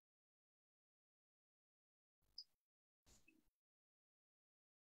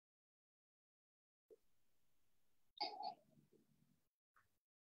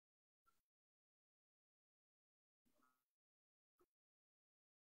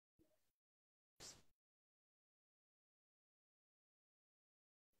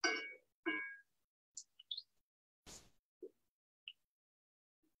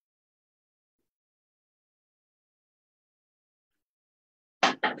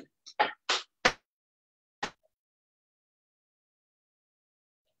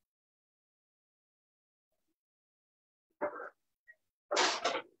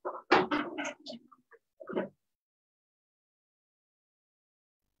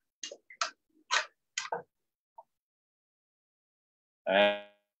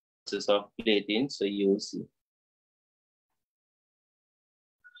 Process of plating, so you'll see.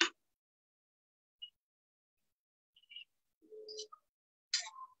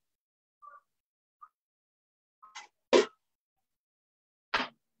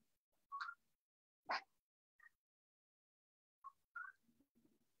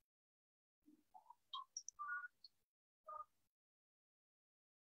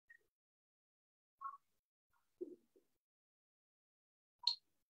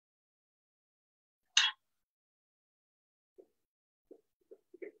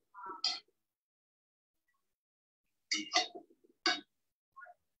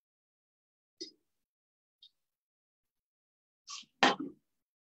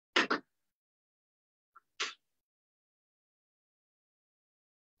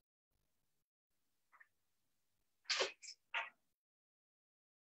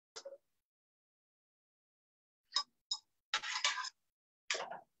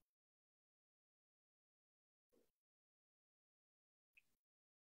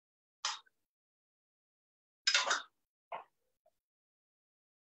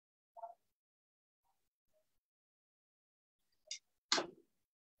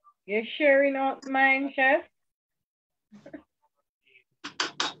 You're sharing out mine, chef?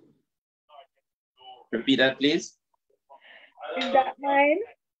 Repeat that, please. Is that mine?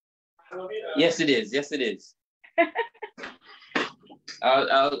 Yes, it is. Yes, it is.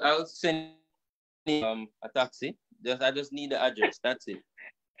 I'll send a taxi. I just need the address. That's it.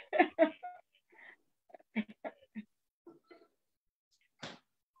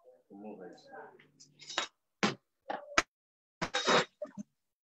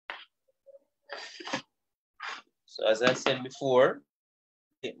 So as I said before,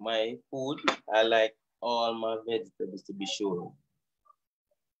 my food, I like all my vegetables to be shown.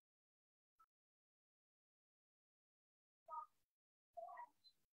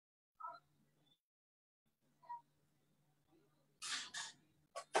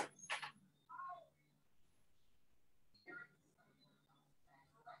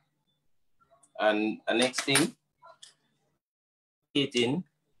 And the next thing, eating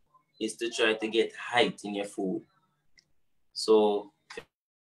is to try to get height in your food. So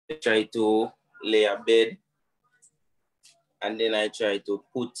I try to lay a bed, and then I try to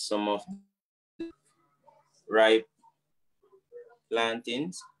put some of the ripe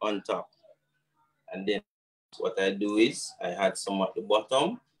plantains on top. And then what I do is I add some at the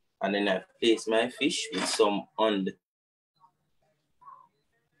bottom, and then I place my fish with some on the.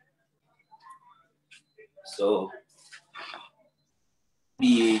 So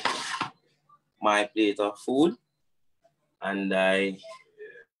be my plate of food, and I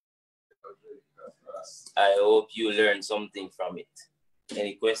hope you learn something from it.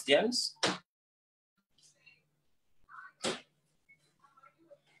 Any questions?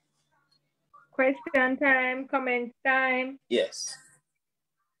 Question time, comment time. Yes.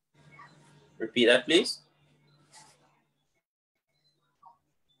 Repeat that, please.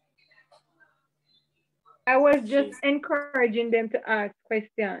 I was just encouraging them to ask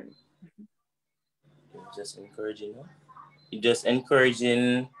questions. Just encouraging them? You're just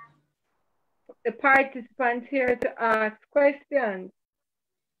encouraging the participants here to ask questions.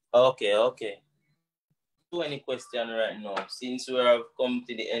 Okay, okay. Do any question right now? Since we have come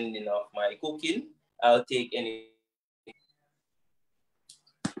to the ending of my cooking, I'll take any.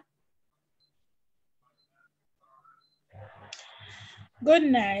 Good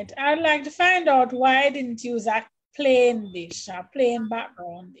night. I'd like to find out why I didn't use a plain dish, a plain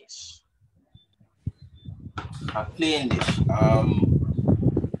background dish. A plain dish.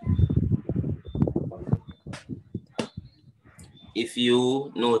 If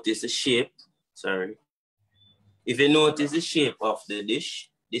you notice the shape, sorry. If you notice the shape of the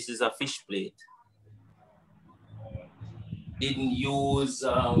dish, this is a fish plate. Didn't use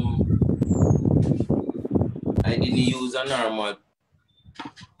I didn't use a normal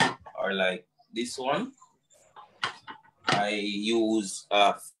or like this one. I use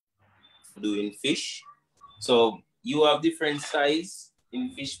doing fish. So you have different size in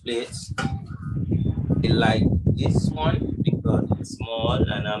fish plates. I like this one because it's small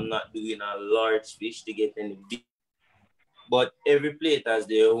and I'm not doing a large fish to get any big. But every plate has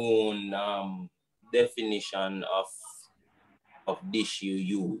their own definition of dish you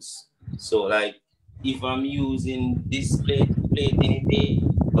use. So like if I'm using this plate anything,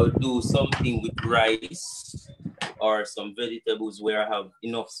 I'll do something with rice or some vegetables where I have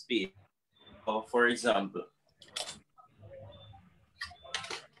enough space. For example,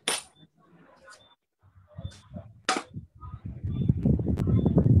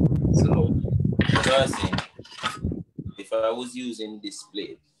 so if I was using this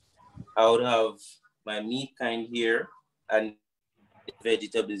plate, I would have my meat kind here and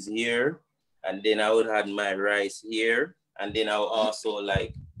vegetables here, and then I would have my rice here, and then I'll also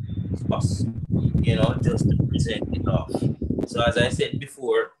like sauce, you know, just to present it off. So as I said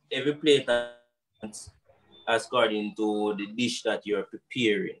before, every plate has according to the dish that you're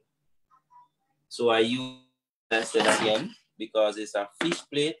preparing. So I use, I said again, because it's a fish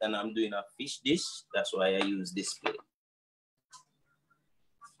plate and I'm doing a fish dish, that's why I use this plate.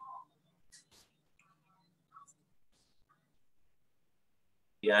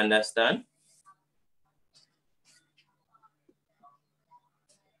 You understand?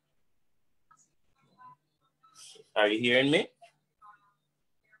 Are you hearing me?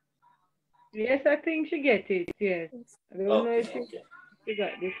 Yes, I think she gets it, yes. I don't know if she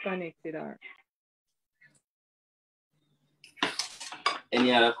got disconnected or.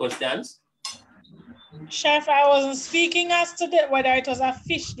 Any other questions? Chef, I wasn't speaking as to whether it was a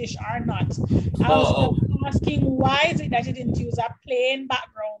fish dish or not. I was asking why is it that you didn't use a plain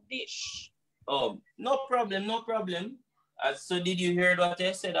background dish? Oh, no problem, no problem. So did you hear what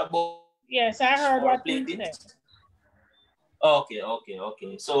I said about? Yes, I heard what you said. Okay, okay,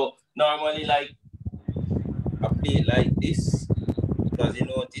 okay. So normally like a plate like this, because you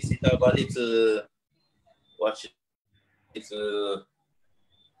notice it have a little,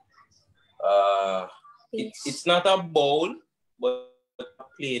 it's not a bowl, but a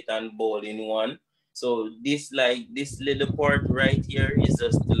plate and bowl in one. So this little part right here is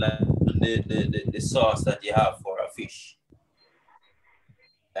just like the sauce that you have for a fish.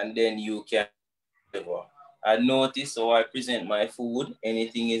 and then you can. I notice how I present my food.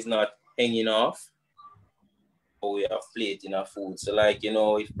 Anything is not hanging off. We have plate in our food. So like, you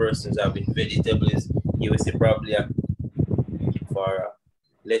know, if persons having vegetables, you will see probably for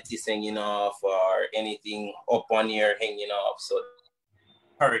lettuce hanging off or anything up on here hanging off. So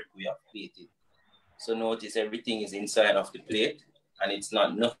correct, we have plated. So notice everything is inside of the plate and it's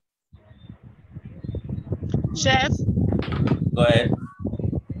not nothing. Chef? Go ahead.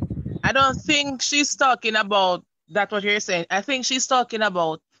 I don't think she's talking about that what you're saying. I think she's talking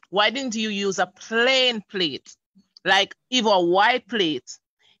about why didn't you use a plain plate? Like even a white plate?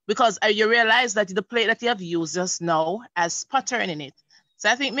 Because you realize that the plate that you have used just now has pattern in it. So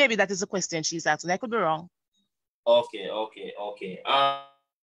I think maybe that is the question she's asking. I could be wrong. Okay.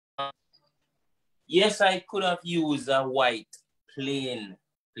 Yes, I could have used a white plain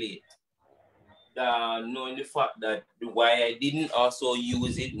plate. Knowing the fact that why I didn't also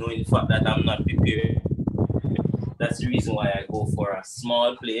use it, knowing the fact that I'm not prepared. That's the reason why I go for a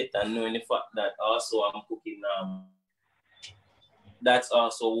small plate, and knowing the fact that also I'm cooking. That's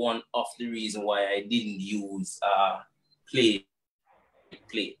also one of the reasons why I didn't use a plate.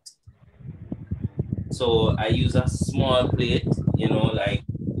 So I use a small plate, you know, like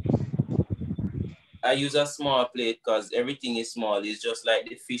I use a small plate because everything is small. It's just like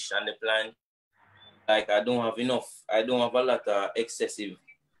the fish and the plant. Like I don't have a lot of excessive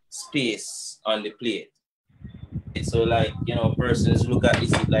space on the plate. So like, you know, persons look at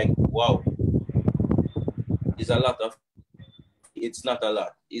this like, wow, it's a lot of, it's not a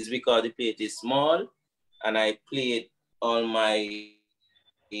lot. It's because the plate is small and I plate all my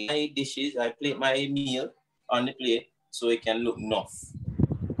dishes, I plate my meal on the plate so it can look enough.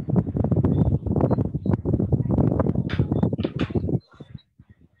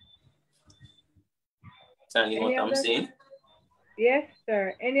 Understanding what I'm saying? Yes,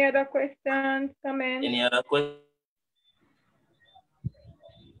 sir. Any other questions, comments? Any other questions?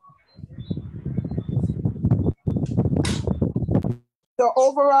 So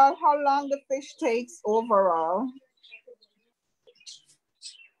overall, how long the fish takes overall?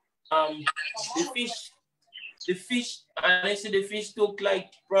 The fish, honestly, the fish took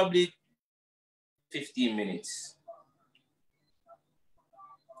like probably 15 minutes.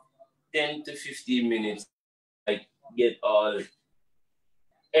 10 to 15 minutes. Like get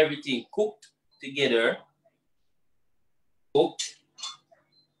everything cooked together. Cooked.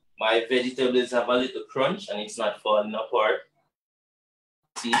 My vegetables have a little crunch and it's not falling apart.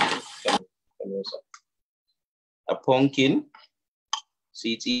 See, a pumpkin.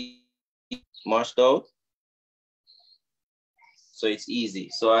 See, it's mashed out. So it's easy.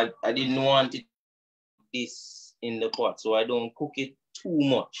 So I didn't want this in the pot, so I don't cook it too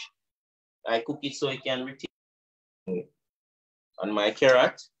much. I cook it so it can retain. And my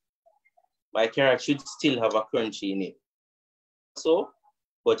carrot should still have a crunchy in it. So,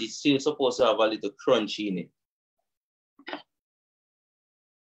 but it's still supposed to have a little crunchy in it.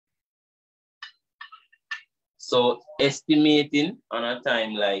 So estimating on a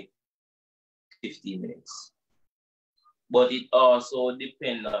time like 15 minutes. But it also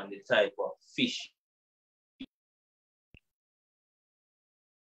depends on the type of fish.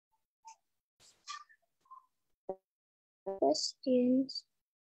 Questions?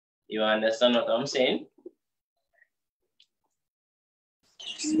 You understand what I'm saying?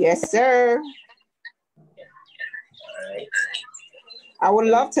 Yes, sir. All right. I would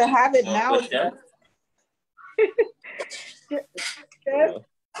love to have it now. Chef,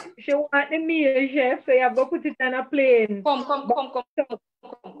 she want the meal, chef, so you have to put it on a plane. Come.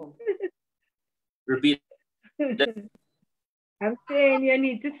 Repeat. I'm saying you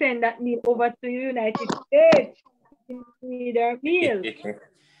need to send that meal over to the United States. You need our meal.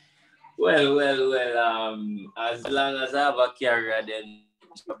 Well, as long as I have a carrier, then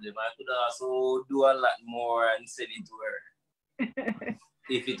problem. I could also do a lot more and send it to her.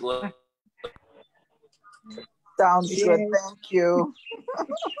 If it was. Sounds good, thank you.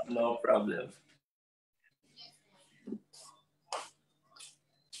 No problem.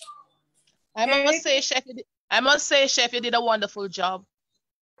 I must say, Chef, you did a wonderful job.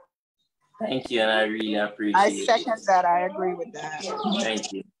 Thank you, and I really appreciate it. I second that. I agree with that.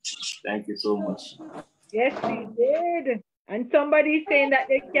 Thank you. Thank you so much. Yes, we did. And somebody saying that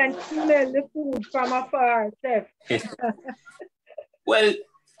they can smell the food from afar, chef. Well,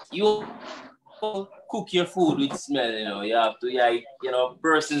 you cook your food with smell, you know. You have to, like, you know,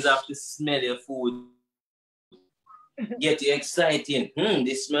 persons have to smell your food. Get you exciting.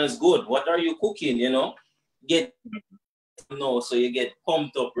 This smells good. What are you cooking, you know? So you get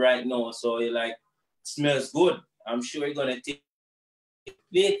pumped up right now. So you're like, smells good. I'm sure you're gonna take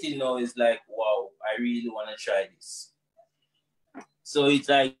lately now is like, wow, I really want to try this. So it's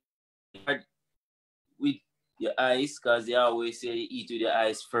like with your eyes, because they always say you eat with your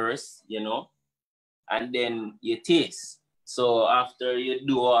eyes first, you know, and then you taste. So after you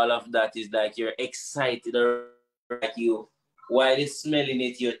do all of that, it's like you're excited, like you, while you're smelling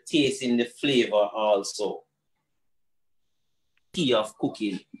it, you're tasting the flavor also. Key of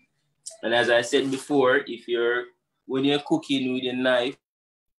cooking. And as I said before, when you're cooking with a knife,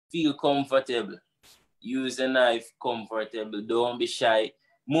 feel comfortable. Use a knife comfortable. Don't be shy.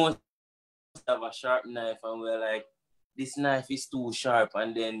 Most have a sharp knife and we're like, this knife is too sharp,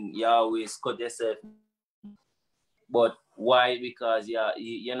 and then you always cut yourself. But why? Because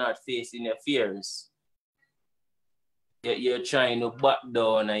you're not facing your fears. You're trying to back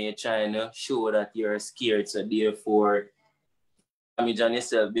down and you're trying to show that you're scared. So therefore, damage on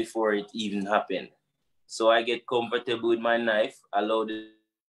yourself before it even happened. So I get comfortable with my knife. Allow it.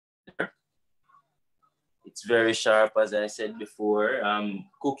 It's very sharp, as I said before.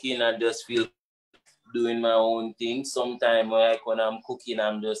 Cooking, I just feel doing my own thing. Sometimes like when I'm cooking,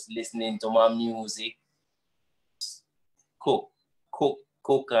 I'm just listening to my music. Cook.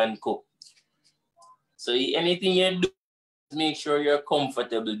 So anything you do, make sure you're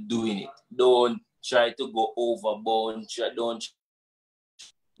comfortable doing it. Don't try to go overboard. Don't,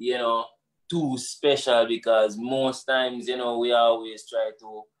 too special, because most times, we always try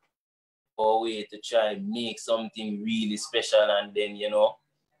to way to try and make something really special, and then,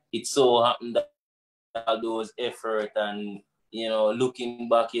 it so happened that all those effort and, looking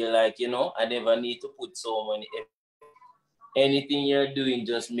back, you're like, I never need to put so many effort. Anything you're doing,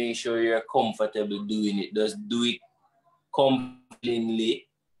 just make sure you're comfortable doing it. Just do it completely,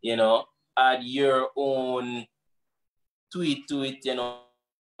 add your own tweak to it,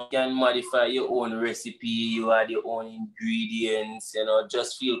 you can modify your own recipe, you add your own ingredients,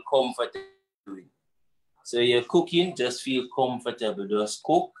 just feel comfortable doing. So you're cooking, just feel comfortable. Just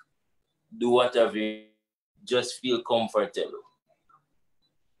cook, do whatever, just feel comfortable.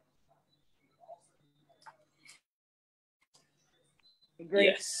 Great.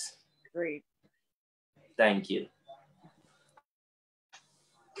 Yes. Great. Thank you.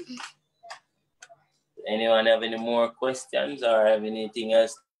 Anyone have any more questions or have anything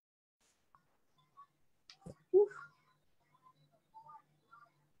else?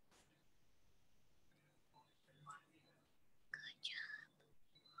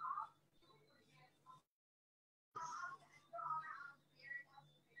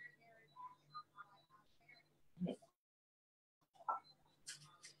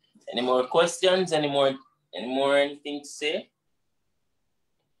 Any more questions? Anything to say?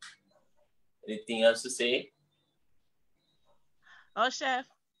 Anything else to say? Oh, chef.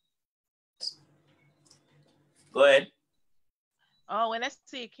 Go ahead. Oh, when I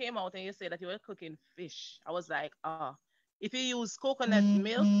see it came out and you said that you were cooking fish, I was like, if you use coconut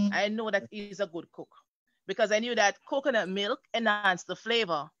milk, I know that he's a good cook. Because I knew that coconut milk enhanced the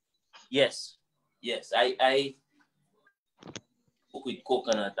flavor. Yes. I cook with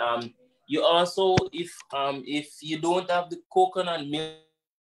coconut. You also, if you don't have the coconut milk,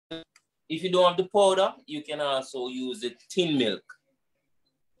 if you don't have the powder, you can also use the tin milk.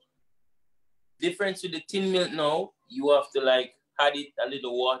 Difference with the tin milk now, you have to add it a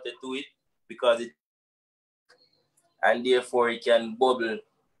little water to it, because and therefore it can bubble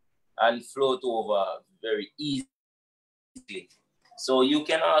and float over very easily. So you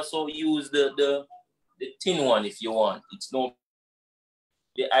can also use the tin one if you want. It's no.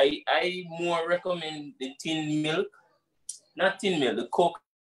 I more recommend the tin milk, not tin milk, the Coke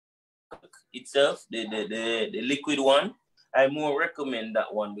itself, the liquid one. I more recommend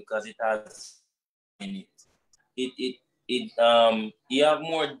that one because it has in it. You have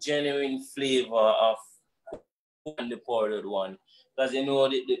more genuine flavor of the powdered one, because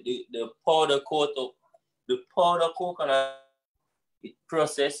the powder coconut, it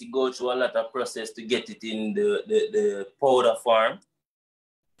goes through a lot of process to get it in the powder form,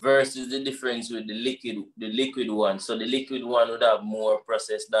 versus the difference with the liquid one. So the liquid one would have more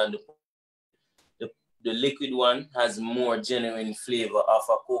process than the liquid one has more genuine flavor of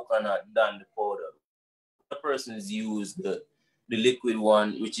a coconut than the powder. The persons use the liquid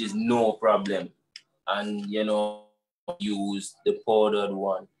one, which is no problem, and use the powdered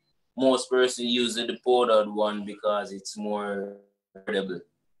one. Most persons use the powdered one because it's more affordable.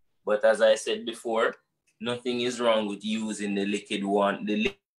 But as I said before, nothing is wrong with using the liquid one. The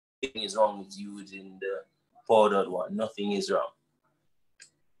liquid is wrong with using the powdered one. Nothing is wrong.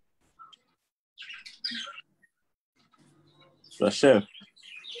 So, chef.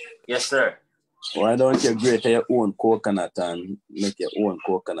 Yes, sir. Why don't you grate your own coconut and make your own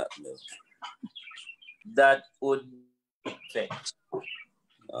coconut milk? That would be perfect.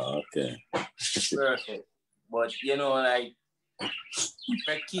 Okay. Perfect. But you know, like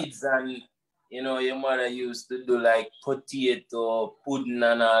for kids and you know, your mother used to do like potato pudding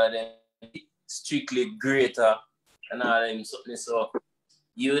and all of them, strictly grater and all of them something. So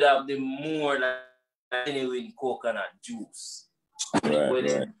you would have the more like genuine coconut juice.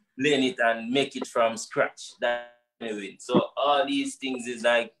 Right. Blend it and make it from scratch. That anyway. So all these things is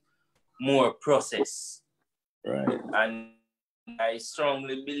like more process. Right. And I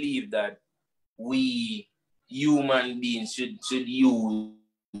strongly believe that we human beings should use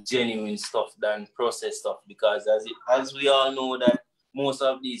genuine stuff than processed stuff, because as we all know that most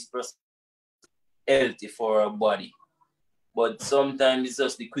of these processed healthy for our body. But sometimes it's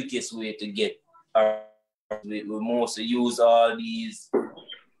just the quickest way to get we mostly use all these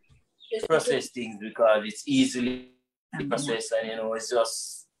processed things because it's easily processed and you know it's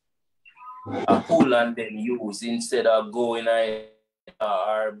just a pull and then use instead of going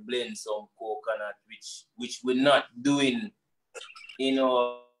or blend some coconut which we're not doing, you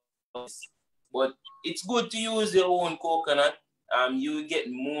know. But it's good to use your own coconut. You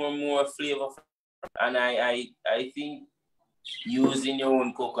get more and more flavor, and I think using your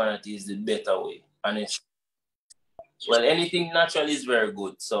own coconut is the better way, honestly. Well, anything natural is very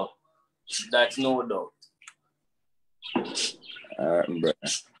good, so that's no doubt.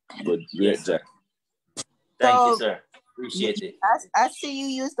 Good, great, Jack. Thank you, sir. Appreciate it. I see you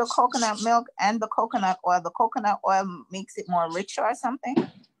use the coconut milk and the coconut oil. The coconut oil makes it more richer or something?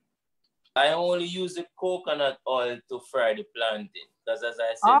 I only use the coconut oil to fry the plantain because, as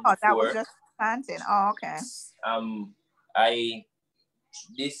I said before, that was just plantain. Oh, okay.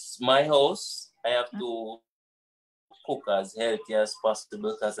 My house, I have to cook as healthy as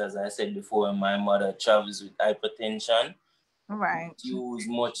possible because, as I said before, my mother travels with hypertension. Right. Use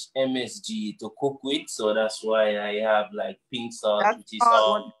much MSG to cook with, so that's why I have like pink salt, which is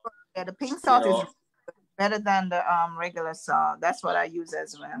the pink salt is better than the regular salt. That's what I use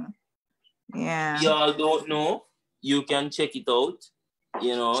as well. Yeah. Y'all don't know, you can check it out.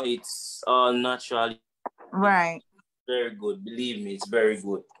 You know, it's all natural. Right. Very good. Believe me, it's very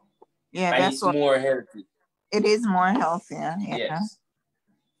good. Yeah, and it's more healthy. It is more healthy. Yeah. Yes.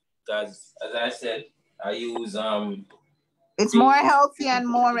 Because as I said, I use it's more healthy and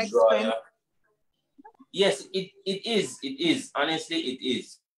more expensive. Yes, it is. It is. Honestly, it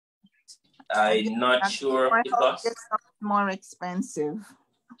is. I'm not sure of the cost. It's more expensive.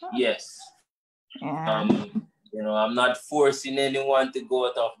 Yes. Yeah. You know, I'm not forcing anyone to go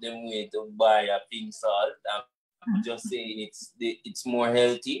out of them way to buy a pink salt. I'm just saying it's more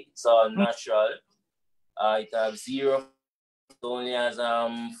healthy. It's all natural. It has zero. It only has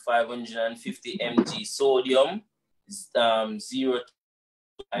 550 mg sodium. Zero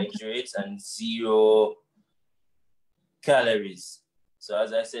carbohydrates and 0 calories. So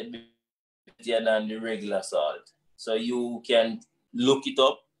as I said, better than the regular salt. So you can look it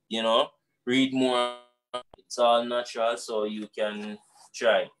up, you know, read more. It's all natural, so you can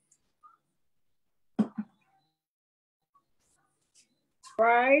try.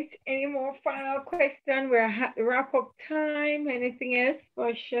 Right. Any more final question? We're at wrap up time. Anything else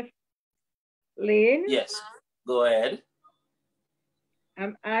for Chef Layne? Yes, go ahead.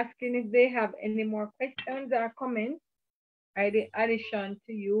 I'm asking if they have any more questions or comments. Addition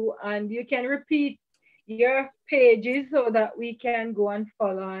to you, and you can repeat your pages so that we can go and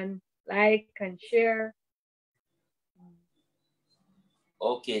follow and like and share.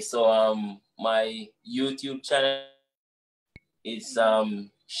 Okay, so my YouTube channel is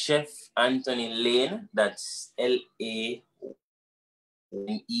Chef Anthony Layne. That's Lane.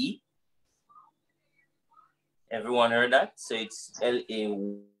 Everyone heard that? So it's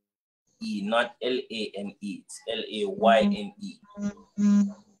Lane, not Lane. It's Layne.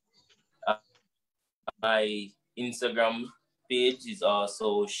 My Instagram page is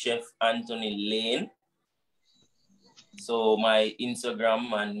also Chef Anthony Layne. So my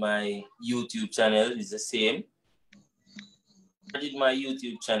Instagram and my YouTube channel is the same. I did my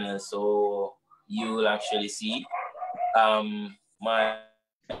YouTube channel, so you will actually see. My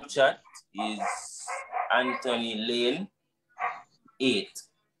chat is Anthony Layne 8.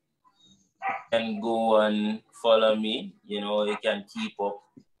 You can go and follow me. You know, you can keep up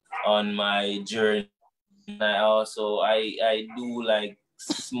on my journey. And I do like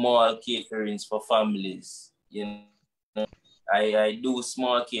small caterings for families. You know, I do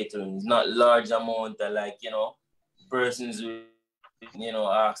small caterings, not large amount of like, you know, persons who, you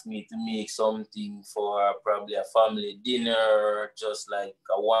know, ask me to make something for probably a family dinner, just like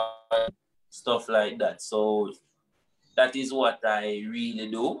a one stuff like that. So that is what I really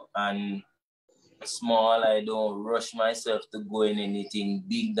do. And small, I don't rush myself to go in anything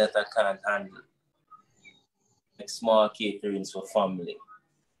big that I can't handle. Like small caterings for family.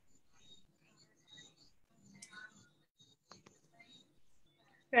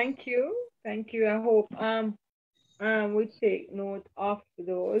 Thank you. Thank you. I hope we take note of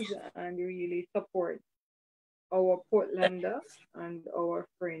those and really support our Portlander and our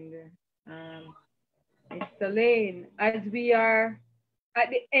friend Mr. Layne. As we are at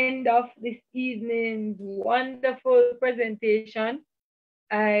the end of this evening's wonderful presentation,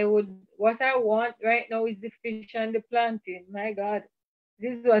 what I want right now is the fish and the plantain. My God,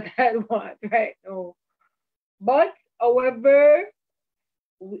 this is what I want right now. But however,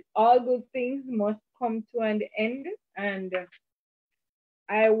 all good things must come to an end, and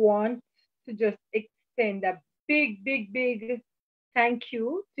I want to just extend a big, big, big thank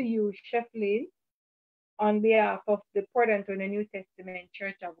you to you, Chef Layne, on behalf of the Port Antonio New Testament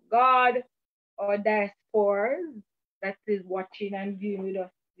Church of God, our diasporas that is watching and viewing with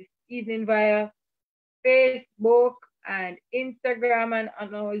us this evening via Facebook and Instagram and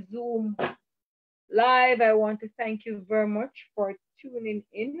on our Zoom live. I want to thank you very much for tuning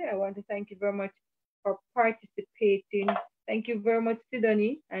in. I want to thank you very much for participating. Thank you very much,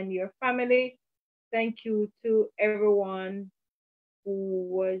 Sidonie and your family. Thank you to everyone who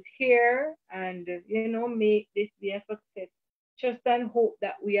was here, and make this be a success. Trust and hope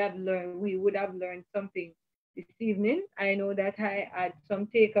that we would have learned something this evening. I know that I had some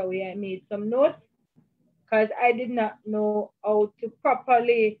takeaway. I made some notes because I did not know how to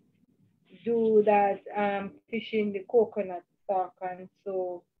properly do that fishing the coconut stalk, and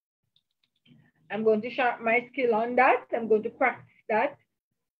so I'm going to sharpen my skill on that. I'm going to practice that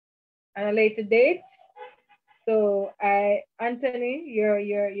at a later date. So Anthony,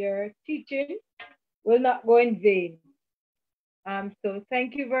 your teaching will not go in vain. So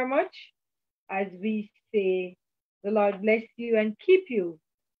thank you very much. As we say, the Lord bless you and keep you,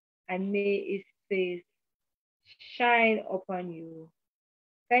 and may His face shine upon you.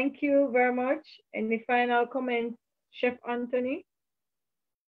 Thank you very much. Any final comments, Chef Anthony?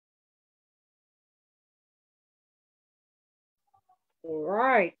 All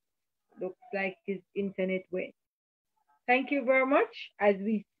right. Looks like his internet went. Thank you very much. As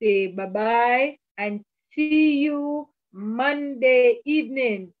we say bye-bye and see you Monday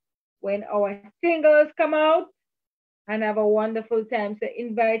evening when our singles come out, and have a wonderful time. So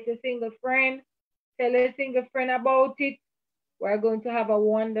invite a single friend, tell a single friend about it. We're going to have a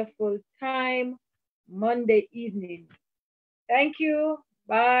wonderful time Monday evening. Thank you.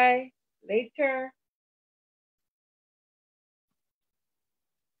 Bye. Later.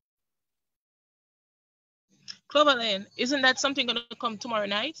 Clover Layne, isn't that something going to come tomorrow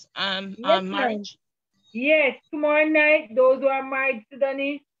night? Yes, marriage? Yes, tomorrow night, those who are married,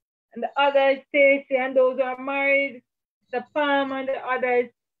 Sidonie, and the others, Stacey, and those who are married, the Palm and the others,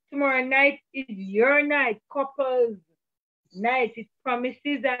 tomorrow night is your night, couples night. It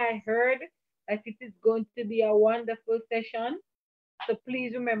promises, I heard, that it is going to be a wonderful session. So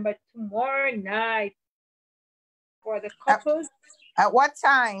please remember tomorrow night for the couples. At what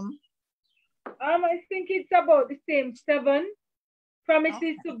time? I think it's about the same 7.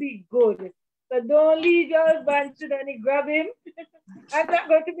 Promises to be good. So don't leave your husband to then grab him. I'm not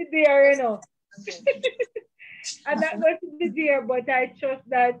going to be there, I'm not going to be there, but I trust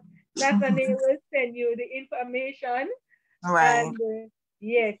that Nathaniel will send you the information. Right. And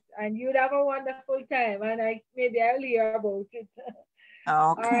yes, and you'd have a wonderful time. And maybe I'll hear about it. Okay.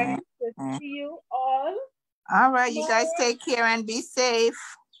 All right. So see you all. All right. You guys take care and be safe.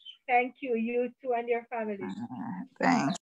 Thank you. You too and your family. Thanks.